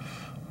than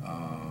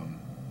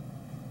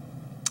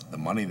the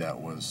money that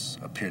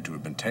appeared to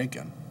have been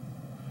taken,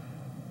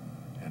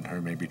 and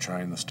her maybe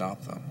trying to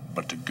stop them.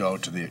 But to go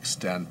to the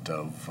extent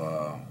of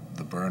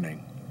the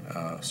burning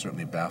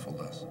certainly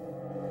baffled us.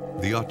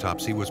 The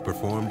autopsy was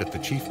performed at the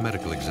chief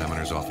medical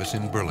examiner's office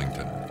in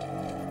Burlington.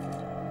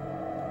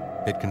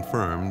 It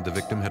confirmed the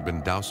victim had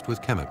been doused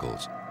with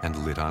chemicals and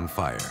lit on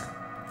fire.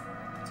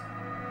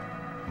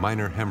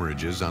 Minor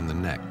hemorrhages on the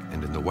neck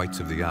and in the whites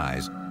of the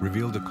eyes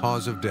revealed the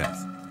cause of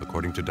death,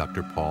 according to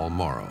Dr. Paul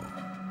Morrow.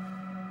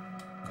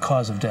 The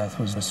cause of death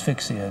was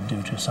asphyxia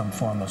due to some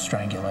form of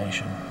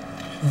strangulation.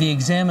 The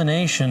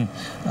examination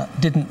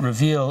didn't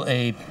reveal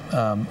a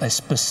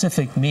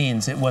specific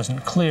means. It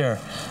wasn't clear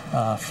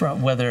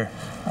from whether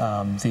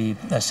the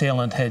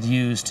assailant had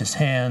used his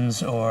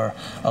hands or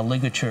a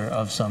ligature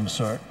of some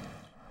sort.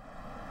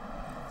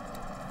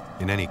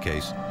 In any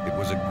case, it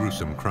was a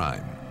gruesome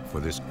crime for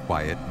this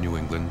quiet New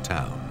England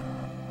town.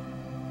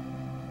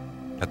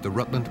 At the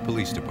Rutland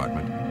Police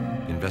Department,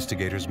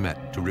 investigators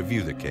met to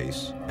review the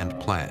case and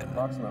plan.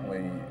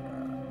 Approximately,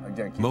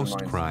 again,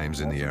 most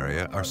crimes in the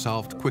area are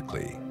solved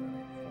quickly.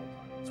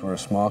 We're a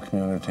small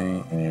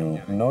community, and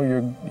you know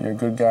your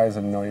good guys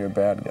and know your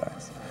bad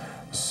guys.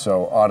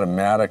 So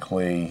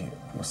automatically,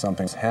 when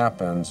something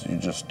happens, you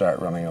just start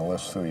running a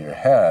list through your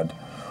head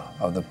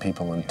of the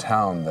people in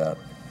town that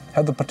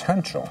had the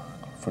potential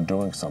for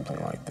doing something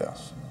like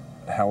this.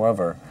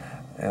 However,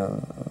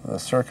 the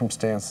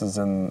circumstances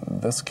in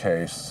this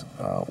case,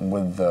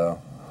 with the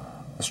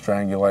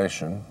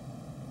strangulation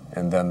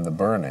and then the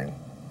burning,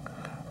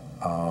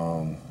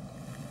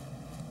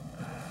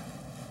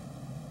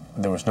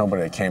 there was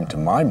nobody that came to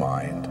my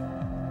mind.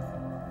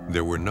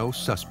 There were no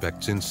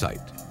suspects in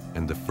sight,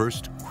 and the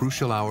first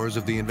crucial hours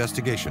of the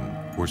investigation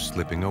were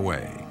slipping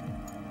away.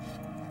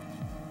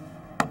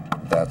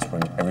 That's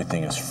when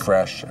everything is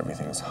fresh,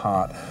 everything is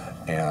hot,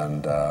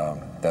 and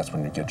that's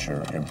when you get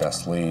your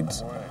best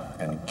leads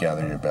and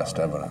gather your best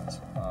evidence.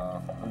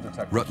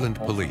 Rutland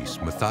police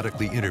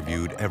methodically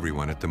interviewed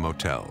everyone at the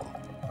motel.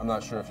 I'm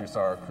not sure if you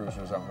saw our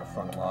cruisers out in the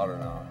front lot or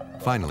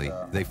not. Finally,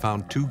 they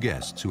found two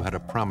guests who had a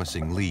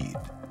promising lead.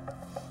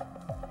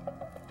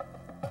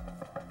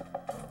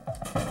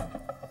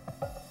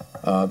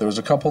 There was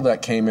a couple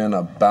that came in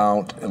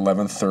about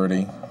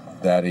 11:30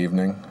 that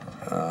evening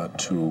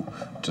to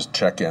just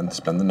check in,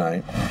 spend the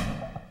night.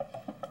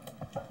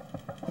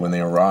 When they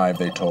arrived,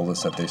 they told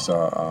us that they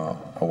saw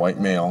a white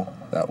male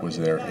that was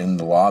there in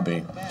the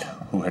lobby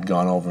who had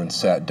gone over and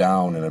sat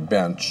down in a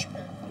bench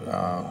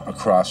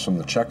across from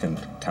the check-in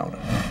counter.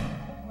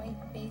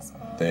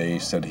 They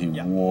said he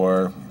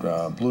wore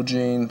blue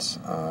jeans,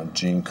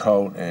 jean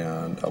coat,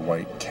 and a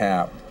white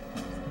cap.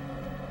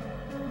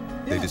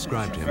 They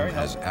described him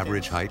as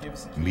average height,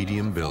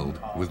 medium build,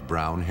 with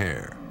brown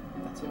hair.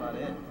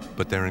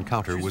 But their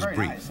encounter was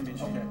brief,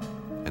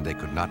 and they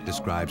could not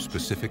describe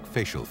specific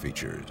facial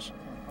features.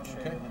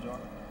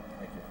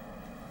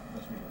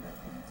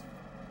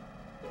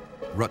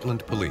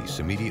 Rutland police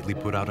immediately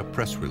put out a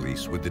press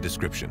release with the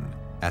description,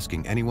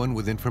 asking anyone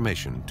with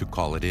information to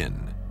call it in.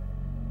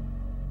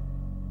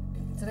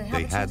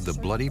 They had the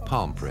bloody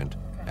palm print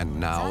and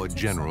now a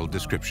general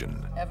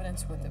description.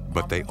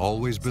 But they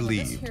always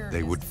believed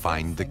they would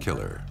find the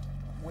killer.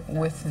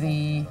 With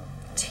the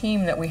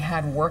team that we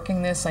had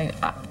working this,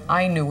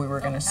 I knew we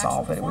were going to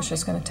solve it. It was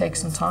just going to take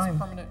some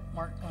time.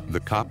 The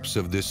cops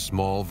of this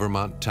small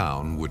Vermont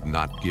town would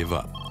not give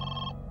up.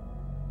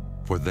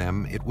 For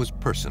them, it was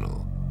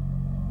personal.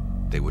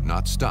 They would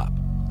not stop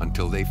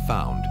until they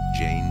found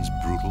Jane's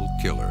brutal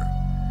killer.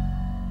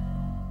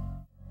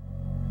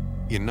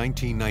 In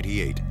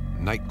 1998,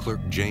 night clerk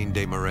Jane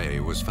Desmarais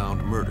was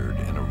found murdered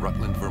in a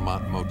Rutland,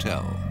 Vermont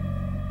motel.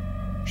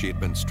 She had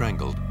been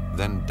strangled,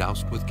 then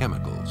doused with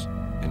chemicals,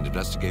 and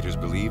investigators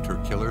believed her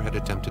killer had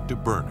attempted to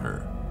burn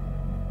her.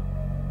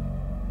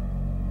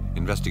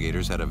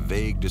 Investigators had a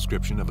vague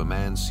description of a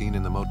man seen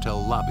in the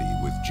motel lobby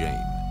with Jane.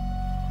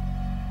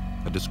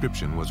 A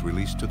description was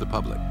released to the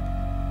public.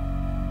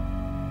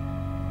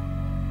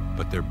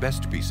 But their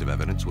best piece of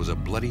evidence was a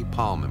bloody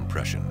palm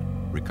impression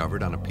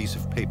recovered on a piece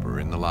of paper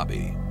in the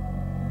lobby.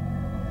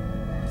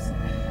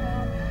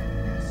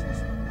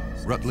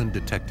 Rutland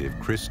detective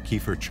Chris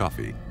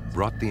Kiefer-Chaffee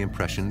brought the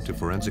impression to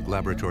forensic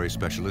laboratory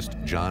specialist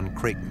John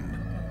Creighton.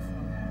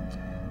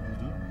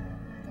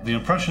 The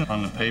impression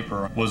on the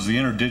paper was the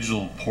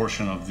interdigital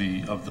portion of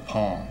the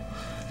palm,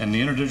 and the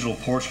interdigital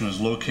portion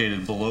is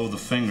located below the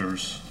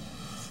fingers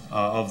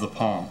of the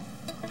palm.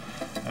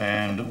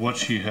 And what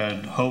she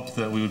had hoped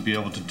that we would be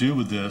able to do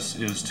with this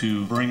is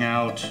to bring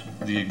out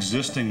the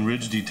existing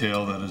ridge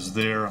detail that is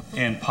there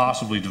and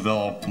possibly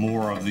develop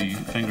more of the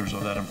fingers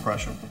of that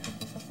impression.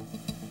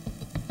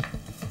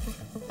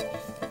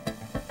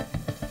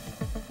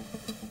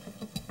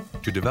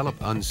 To develop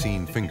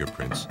unseen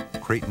fingerprints,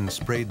 Creighton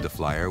sprayed the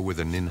flyer with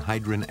an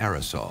anhydrous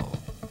aerosol.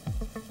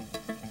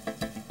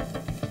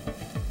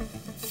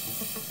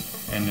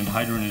 And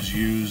anhydrous is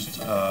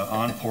used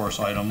on porous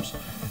items,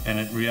 and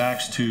it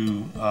reacts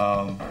to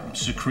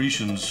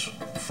secretions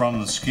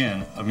from the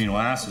skin, amino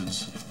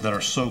acids, that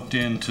are soaked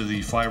into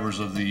the fibers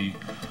of the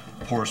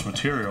porous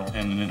material,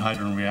 and an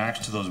anhydrous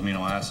reacts to those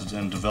amino acids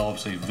and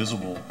develops a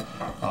visible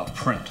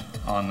print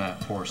on that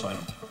porous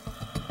item.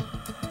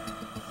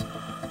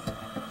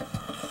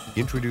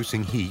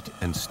 Introducing heat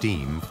and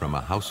steam from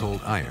a household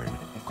iron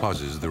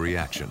causes the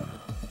reaction.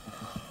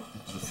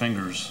 The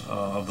fingers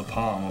of the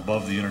palm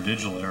above the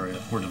interdigital area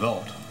were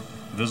developed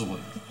visibly.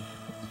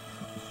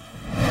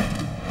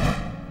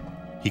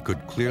 He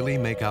could clearly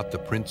make out the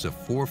prints of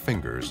 4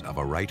 fingers of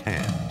a right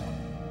hand.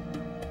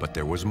 But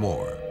there was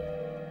more.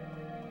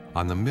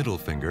 On the middle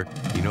finger,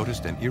 he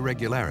noticed an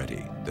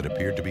irregularity that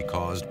appeared to be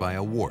caused by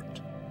a wart.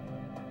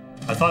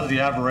 I thought the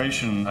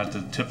aberration at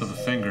the tip of the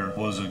finger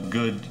was a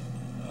good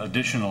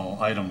additional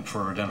item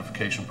for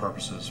identification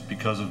purposes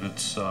because of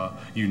its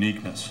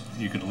uniqueness.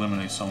 You could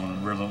eliminate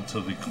someone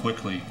relatively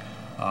quickly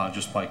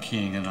just by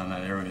keying in on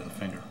that area of the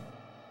finger.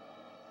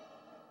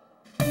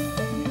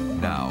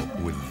 Now,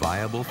 with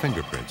viable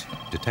fingerprints,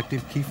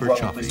 Detective Kiefer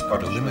Chaffee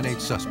could eliminate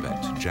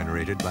suspects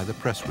generated by the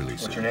press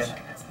releases. What's your name?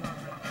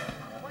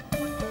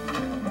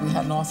 We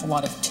had an awful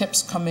lot of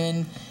tips come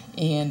in,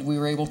 and we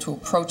were able to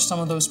approach some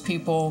of those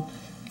people,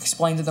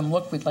 explain to them,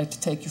 look, we'd like to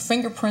take your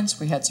fingerprints.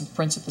 We had some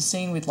prints at the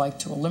scene. We'd like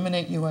to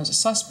eliminate you as a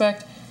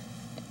suspect.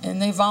 And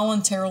they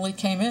voluntarily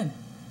came in,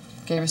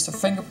 gave us their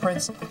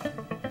fingerprints.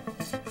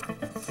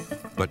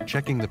 But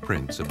checking the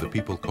prints of the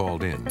people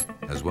called in,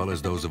 as well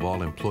as those of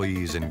all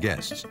employees and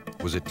guests,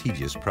 was a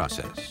tedious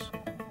process.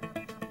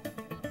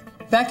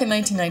 Back in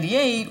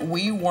 1998,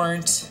 we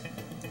weren't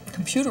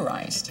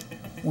computerized.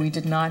 We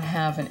did not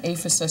have an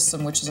AFIS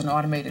system, which is an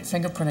automated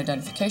fingerprint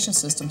identification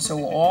system,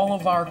 so all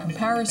of our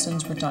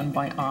comparisons were done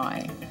by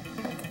eye.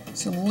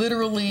 So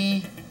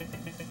literally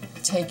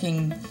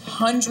taking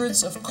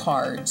hundreds of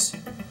cards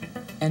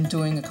and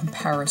doing a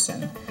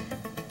comparison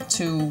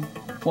to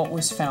what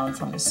was found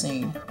from the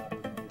scene.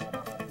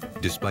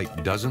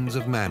 Despite dozens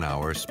of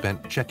man-hours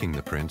spent checking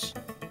the prints,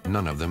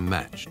 none of them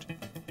matched.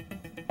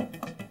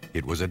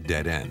 It was a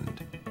dead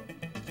end.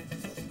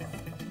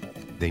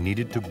 They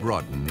needed to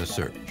broaden the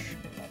search.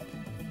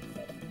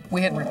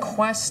 We had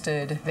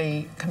requested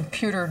the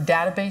computer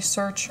database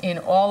search in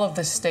all of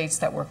the states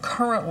that were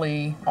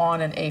currently on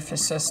an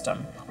AFIS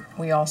system.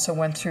 We also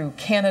went through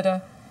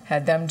Canada,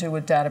 had them do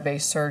a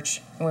database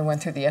search, and we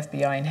went through the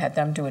FBI and had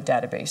them do a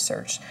database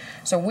search.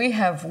 So we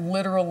have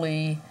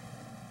literally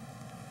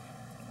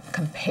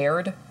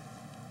compared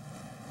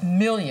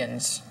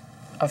millions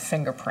of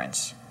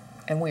fingerprints,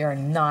 and we are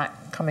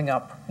not coming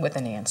up with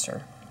an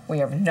answer. We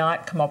have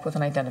not come up with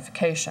an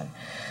identification.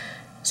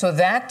 So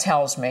that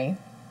tells me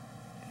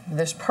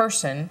this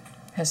person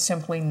has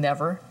simply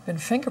never been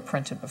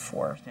fingerprinted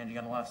before.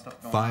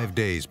 5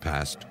 days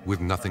passed with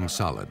nothing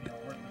solid.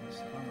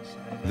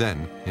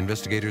 Then,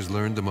 investigators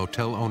learned the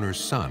motel owner's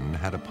son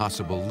had a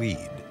possible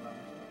lead.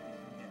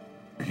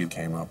 He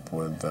came up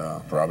with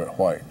Robert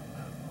White,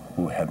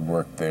 who had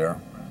worked there.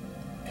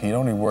 He'd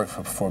only worked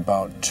for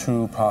about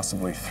 2,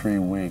 possibly 3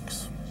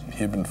 weeks.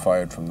 He'd been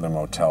fired from the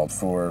motel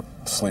for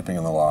sleeping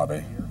in the lobby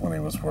when he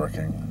was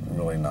working,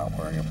 really not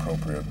wearing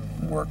appropriate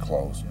work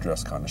clothes,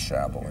 dressed kind of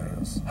shabbily,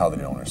 is how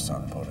the owner's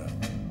son put it.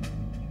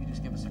 You can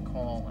just give us a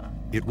call.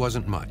 It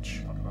wasn't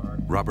much.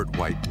 Robert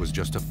White was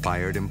just a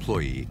fired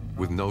employee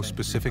with no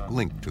specific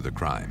link to the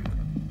crime.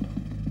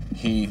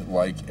 He,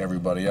 like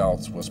everybody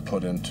else, was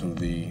put into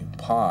the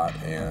pot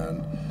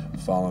and,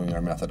 following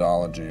our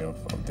methodology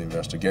of the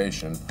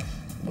investigation,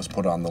 was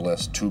put on the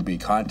list to be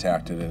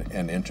contacted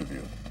and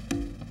interviewed.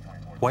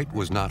 White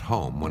was not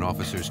home when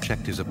officers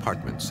checked his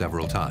apartment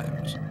several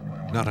times.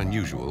 Not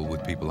unusual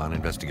with people on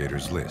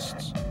investigators'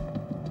 lists.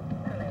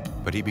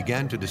 But he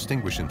began to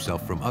distinguish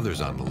himself from others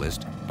on the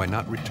list by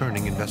not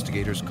returning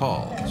investigators'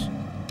 calls.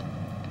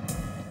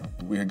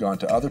 We had gone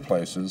to other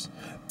places,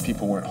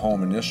 people weren't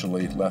home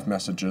initially, left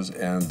messages,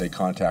 and they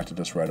contacted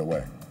us right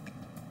away.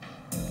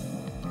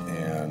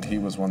 And he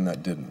was one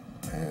that didn't,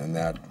 and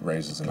that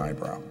raises an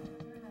eyebrow.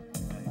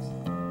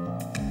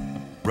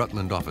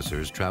 Rutland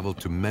officers traveled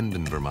to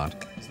Mendon, Vermont,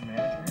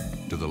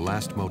 to the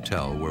last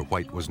motel where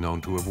White was known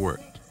to have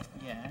worked.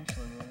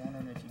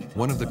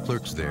 One of the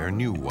clerks there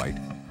knew White,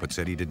 but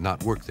said he did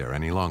not work there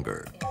any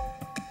longer.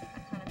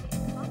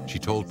 She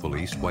told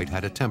police White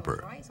had a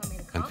temper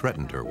and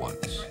threatened her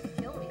once.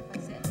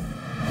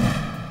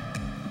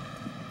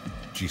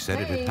 She said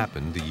it had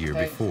happened the year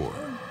before.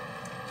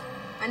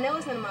 I know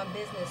it's none of my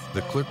business.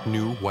 The clerk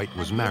knew White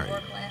was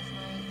married.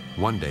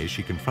 One day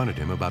she confronted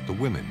him about the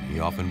women he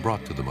often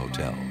brought to the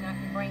motel. Not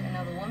to bring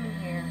another woman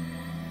here.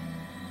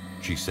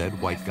 She said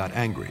White got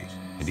angry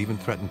and even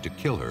threatened to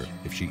kill her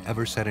if she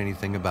ever said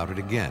anything about it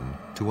again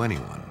to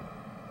anyone.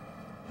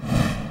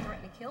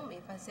 Threatened to kill me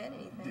if I said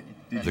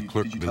anything. The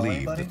clerk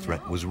believed the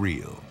threat was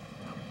real.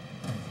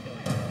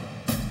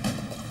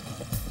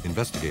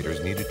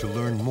 Investigators needed to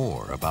learn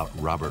more about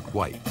Robert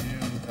White. Do you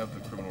have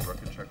the criminal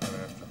record check that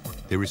I asked you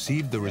for? They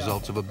received the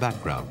results of a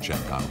background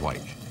check on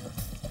White.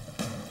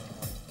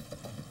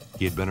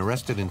 He had been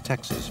arrested in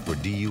Texas for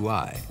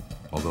DUI,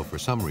 although for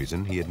some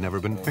reason he had never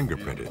been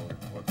fingerprinted.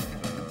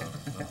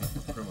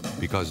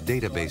 Because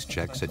database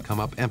checks had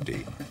come up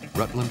empty,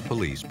 Rutland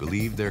police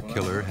believed their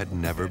killer had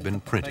never been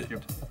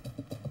printed.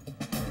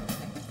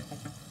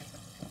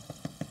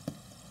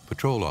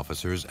 Patrol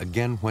officers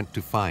again went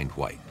to find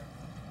White.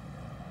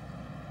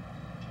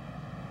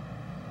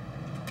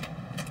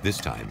 This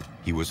time,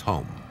 he was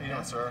home. Hey,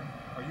 sir.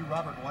 Are you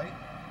Robert White?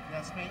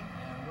 That's me.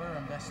 And we're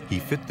investigating. He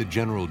fit the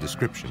general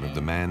description of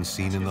the man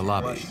seen in the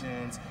lobby.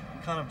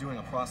 We're kind of doing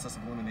a process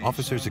of elimination.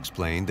 Officers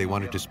explained they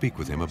wanted to speak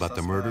with him about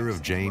the murder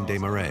of Jane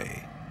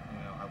DesMarais.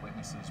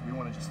 Eyewitnesses. We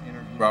want to just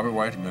interview. Robert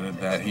White admitted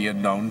that he had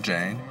known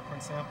Jane,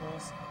 Fingerprint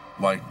samples.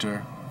 liked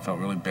her, felt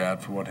really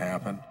bad for what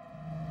happened,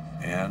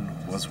 and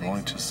was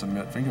willing to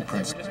submit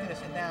fingerprints. We're just going to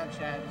sit down,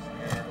 Chad.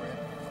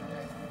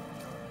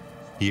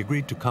 He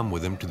agreed to come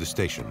with him to the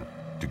station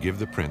to give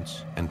the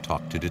prints and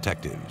talk to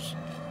detectives.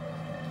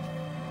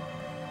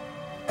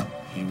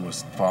 He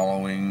was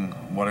following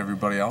what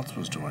everybody else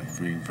was doing,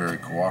 being very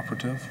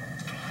cooperative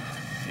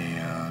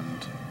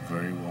and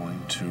very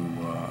willing to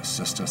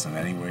assist us in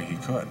any way he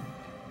could.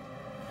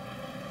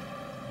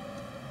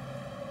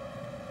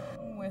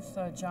 With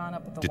John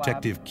up at the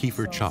Detective lab.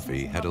 Kiefer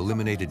Chaffee had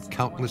eliminated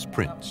countless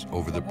prints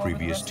over the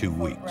previous 2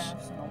 weeks,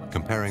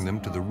 comparing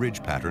them to the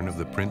ridge pattern of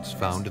the prints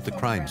found at the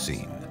crime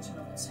scene.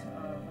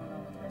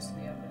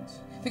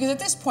 Because at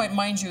this point,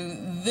 mind you,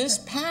 this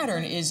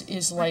pattern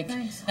is like,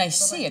 I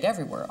see it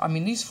everywhere. I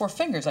mean, these 4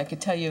 fingers, I could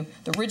tell you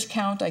the ridge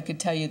count, I could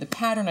tell you the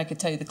pattern, I could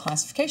tell you the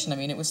classification. I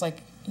mean, it was like,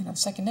 you know,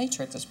 second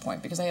nature at this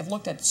point, because I have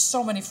looked at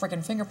so many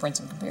freaking fingerprints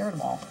and compared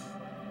them all.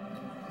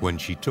 When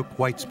she took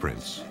White's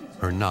prints,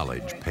 her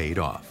knowledge paid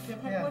off.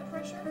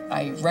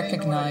 I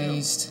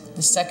recognized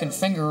the second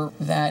finger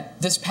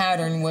that this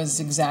pattern was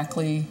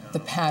exactly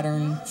the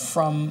pattern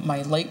from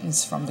my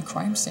latents from the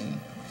crime scene.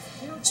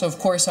 So of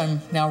course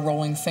I'm now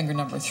rolling finger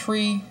number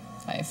 3.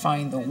 I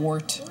find the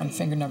wart on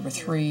finger number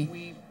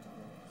 3.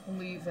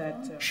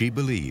 She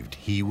believed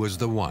he was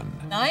the one.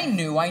 I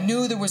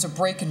knew there was a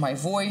break in my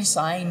voice.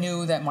 I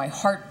knew that my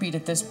heartbeat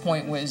at this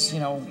point was, you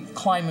know,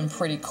 climbing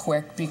pretty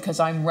quick because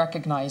I'm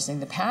recognizing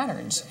the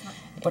patterns.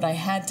 But I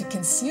had to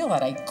conceal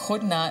that. I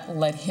could not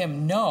let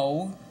him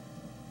know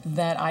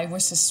that I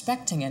was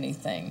suspecting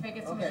anything.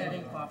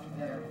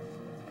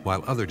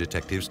 While other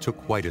detectives took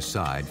White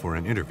aside for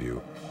an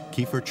interview,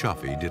 Kiefer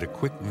Chaffee did a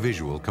quick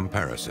visual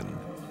comparison.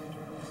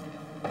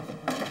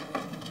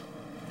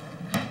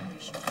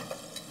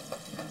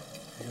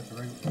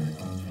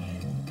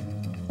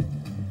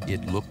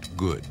 It looked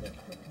good.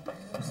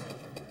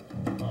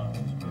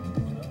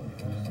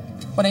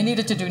 What I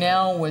needed to do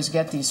now was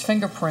get these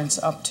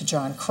fingerprints up to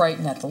John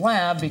Crichton at the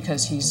lab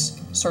because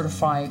he's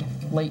certified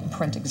latent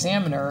print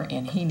examiner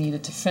and he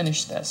needed to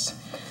finish this.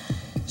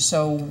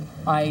 So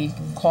I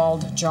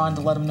called John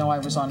to let him know I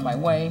was on my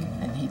way,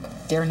 and he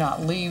dare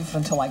not leave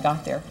until I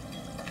got there.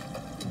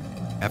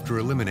 After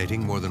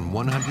eliminating more than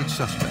 100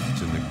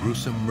 suspects in the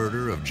gruesome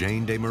murder of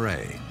Jane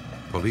DesMarais,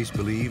 police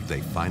believed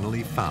they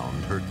finally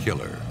found her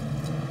killer.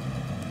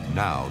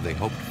 Now they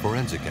hoped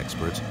forensic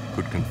experts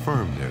could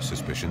confirm their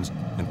suspicions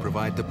and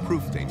provide the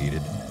proof they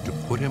needed to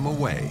put him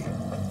away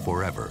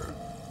forever.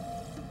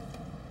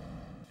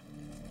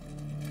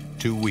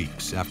 2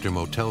 weeks after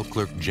motel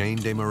clerk Jane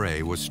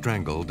DesMarais was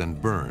strangled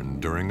and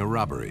burned during a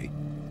robbery,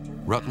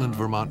 Rutland,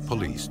 Vermont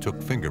police took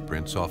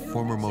fingerprints off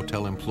former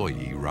motel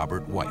employee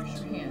Robert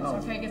White.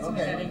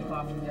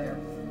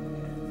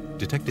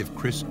 Detective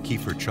Chris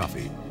Kiefer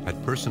Chaffee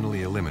had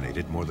personally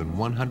eliminated more than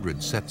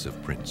 100 sets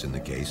of prints in the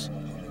case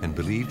and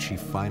believed she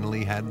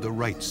finally had the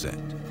right set.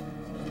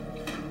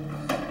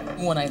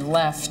 When I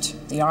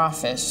left the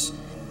office,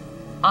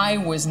 I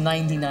was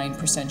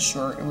 99%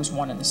 sure it was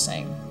one and the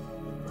same.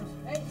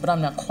 But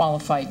I'm not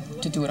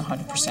qualified to do it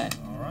 100%.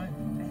 All right.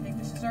 I think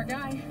this is our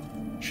guy.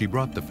 She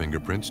brought the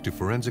fingerprints to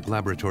forensic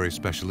laboratory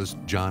specialist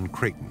John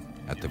Crichton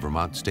at the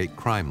Vermont State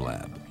Crime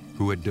Lab,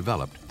 who had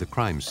developed the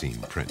crime scene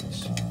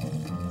prints.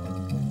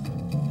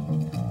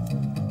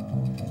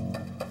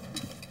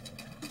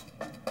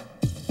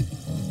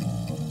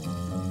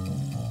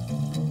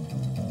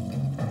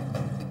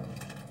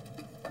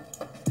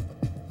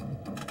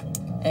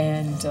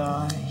 And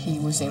he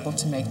was able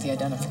to make the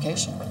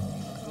identification.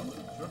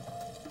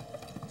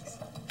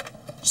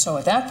 So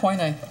at that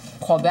point, I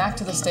called back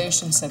to the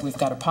station, said we've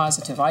got a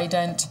positive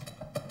ident.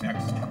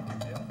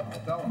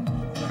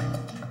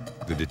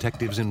 The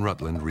detectives in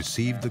Rutland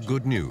received the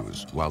good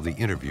news while the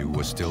interview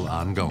was still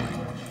ongoing.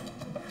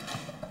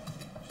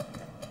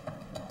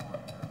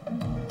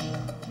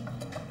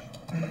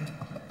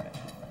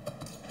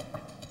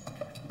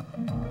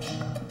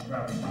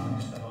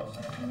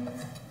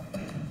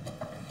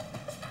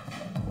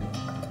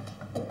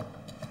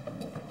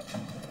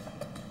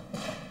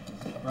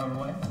 Robert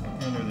White,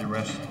 under the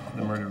arrest for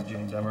the murder of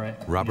Jane DeMarais.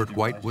 Robert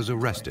White was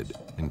arrested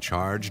and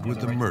charged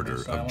with the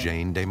murder of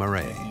Jane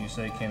DeMarais. You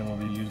say Canaan will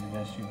be used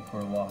against you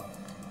for law.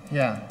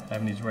 Yeah.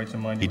 Having these rights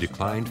in mind. He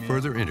declined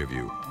further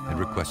interview and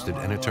requested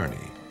an attorney.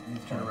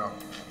 Turn around.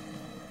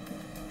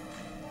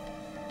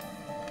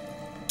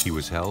 He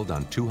was held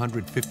on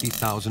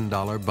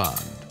 $250,000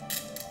 bond.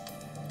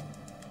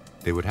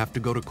 They would have to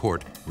go to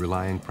court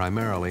relying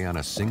primarily on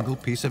a single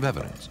piece of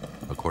evidence,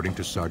 according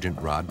to Sergeant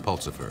Rod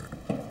Pulsifer.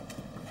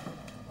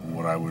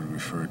 What I would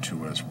refer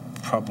to as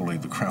probably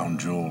the crown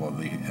jewel of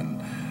the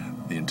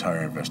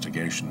entire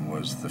investigation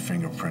was the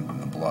fingerprint in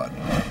the blood.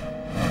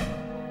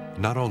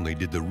 Not only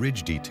did the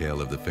ridge detail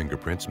of the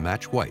fingerprints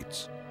match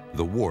White's,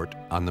 the wart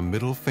on the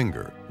middle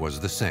finger was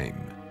the same.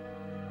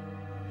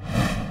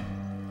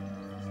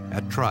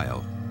 At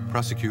trial,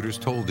 prosecutors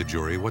told the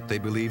jury what they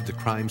believed the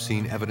crime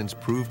scene evidence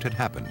proved had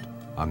happened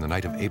on the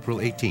night of April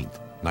 18th,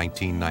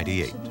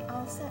 1998.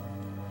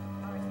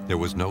 There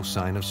was no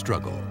sign of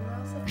struggle.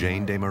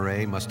 Jane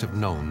DeMarais must have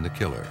known the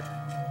killer.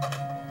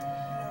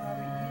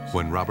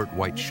 When Robert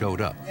White showed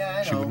up,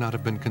 she would not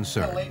have been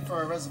concerned. Late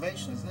for a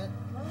reservation, isn't it?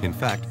 In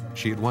fact,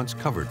 she had once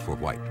covered for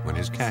White when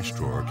his cash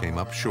drawer came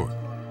up short.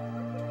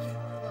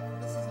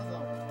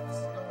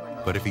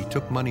 But if he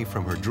took money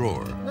from her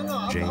drawer,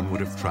 Jane would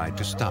have tried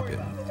to stop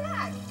him.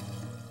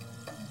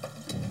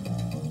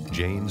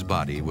 Jane's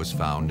body was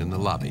found in the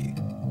lobby.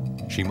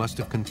 She must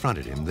have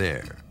confronted him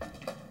there.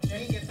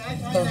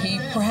 Though he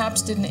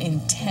perhaps didn't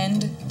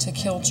intend to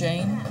kill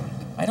Jane,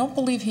 I don't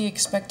believe he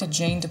expected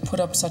Jane to put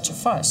up such a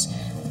fuss.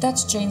 But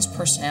that's Jane's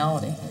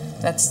personality.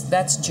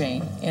 That's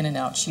Jane, in and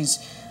out. She's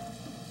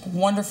a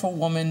wonderful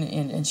woman,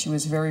 and she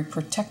was very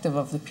protective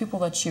of the people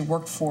that she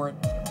worked for.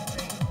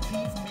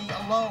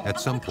 At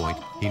some point,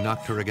 he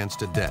knocked her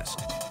against a desk,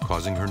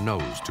 causing her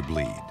nose to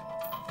bleed.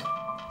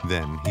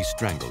 Then he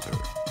strangled her.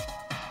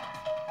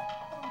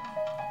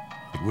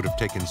 It would have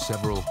taken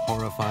several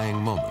horrifying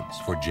moments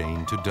for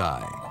Jane to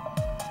die.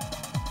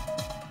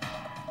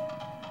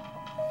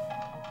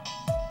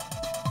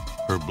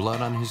 Her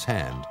blood on his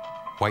hand,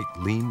 White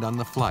leaned on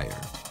the flyer,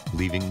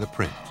 leaving the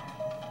print.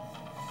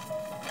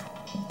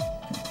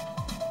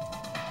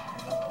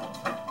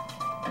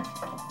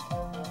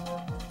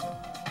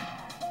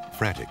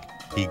 Frantic,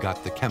 he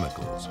got the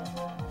chemicals.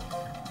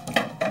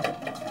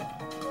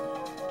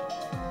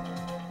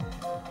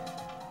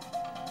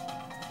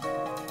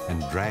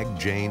 And dragged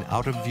Jane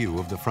out of view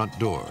of the front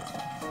door.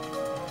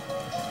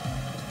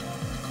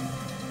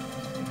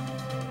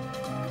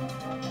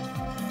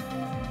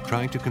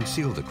 Trying to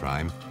conceal the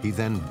crime, he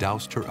then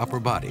doused her upper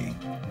body,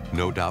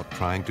 no doubt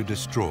trying to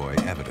destroy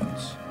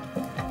evidence.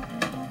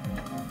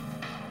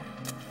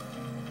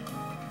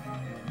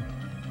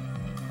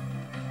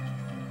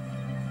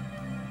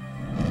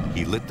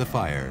 He lit the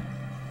fire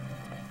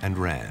and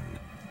ran.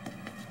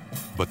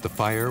 But the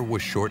fire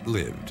was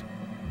short-lived,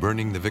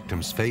 burning the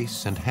victim's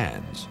face and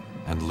hands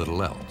and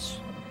little else.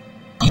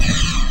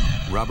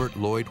 Robert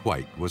Lloyd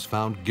White was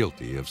found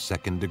guilty of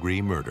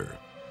second-degree murder.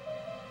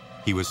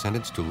 He was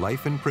sentenced to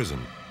life in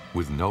prison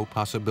with no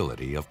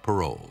possibility of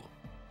parole.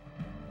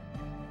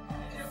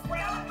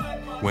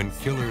 When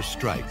killers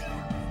strike,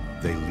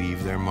 they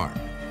leave their mark.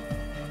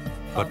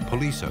 But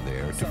police are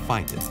there to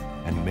find it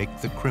and make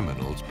the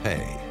criminals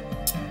pay.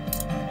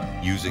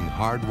 Using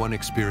hard-won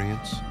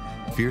experience,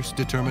 fierce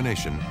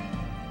determination,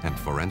 and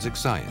forensic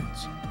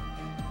science,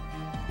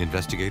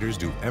 investigators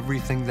do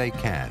everything they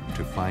can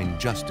to find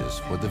justice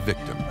for the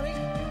victim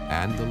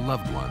and the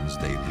loved ones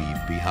they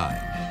leave behind.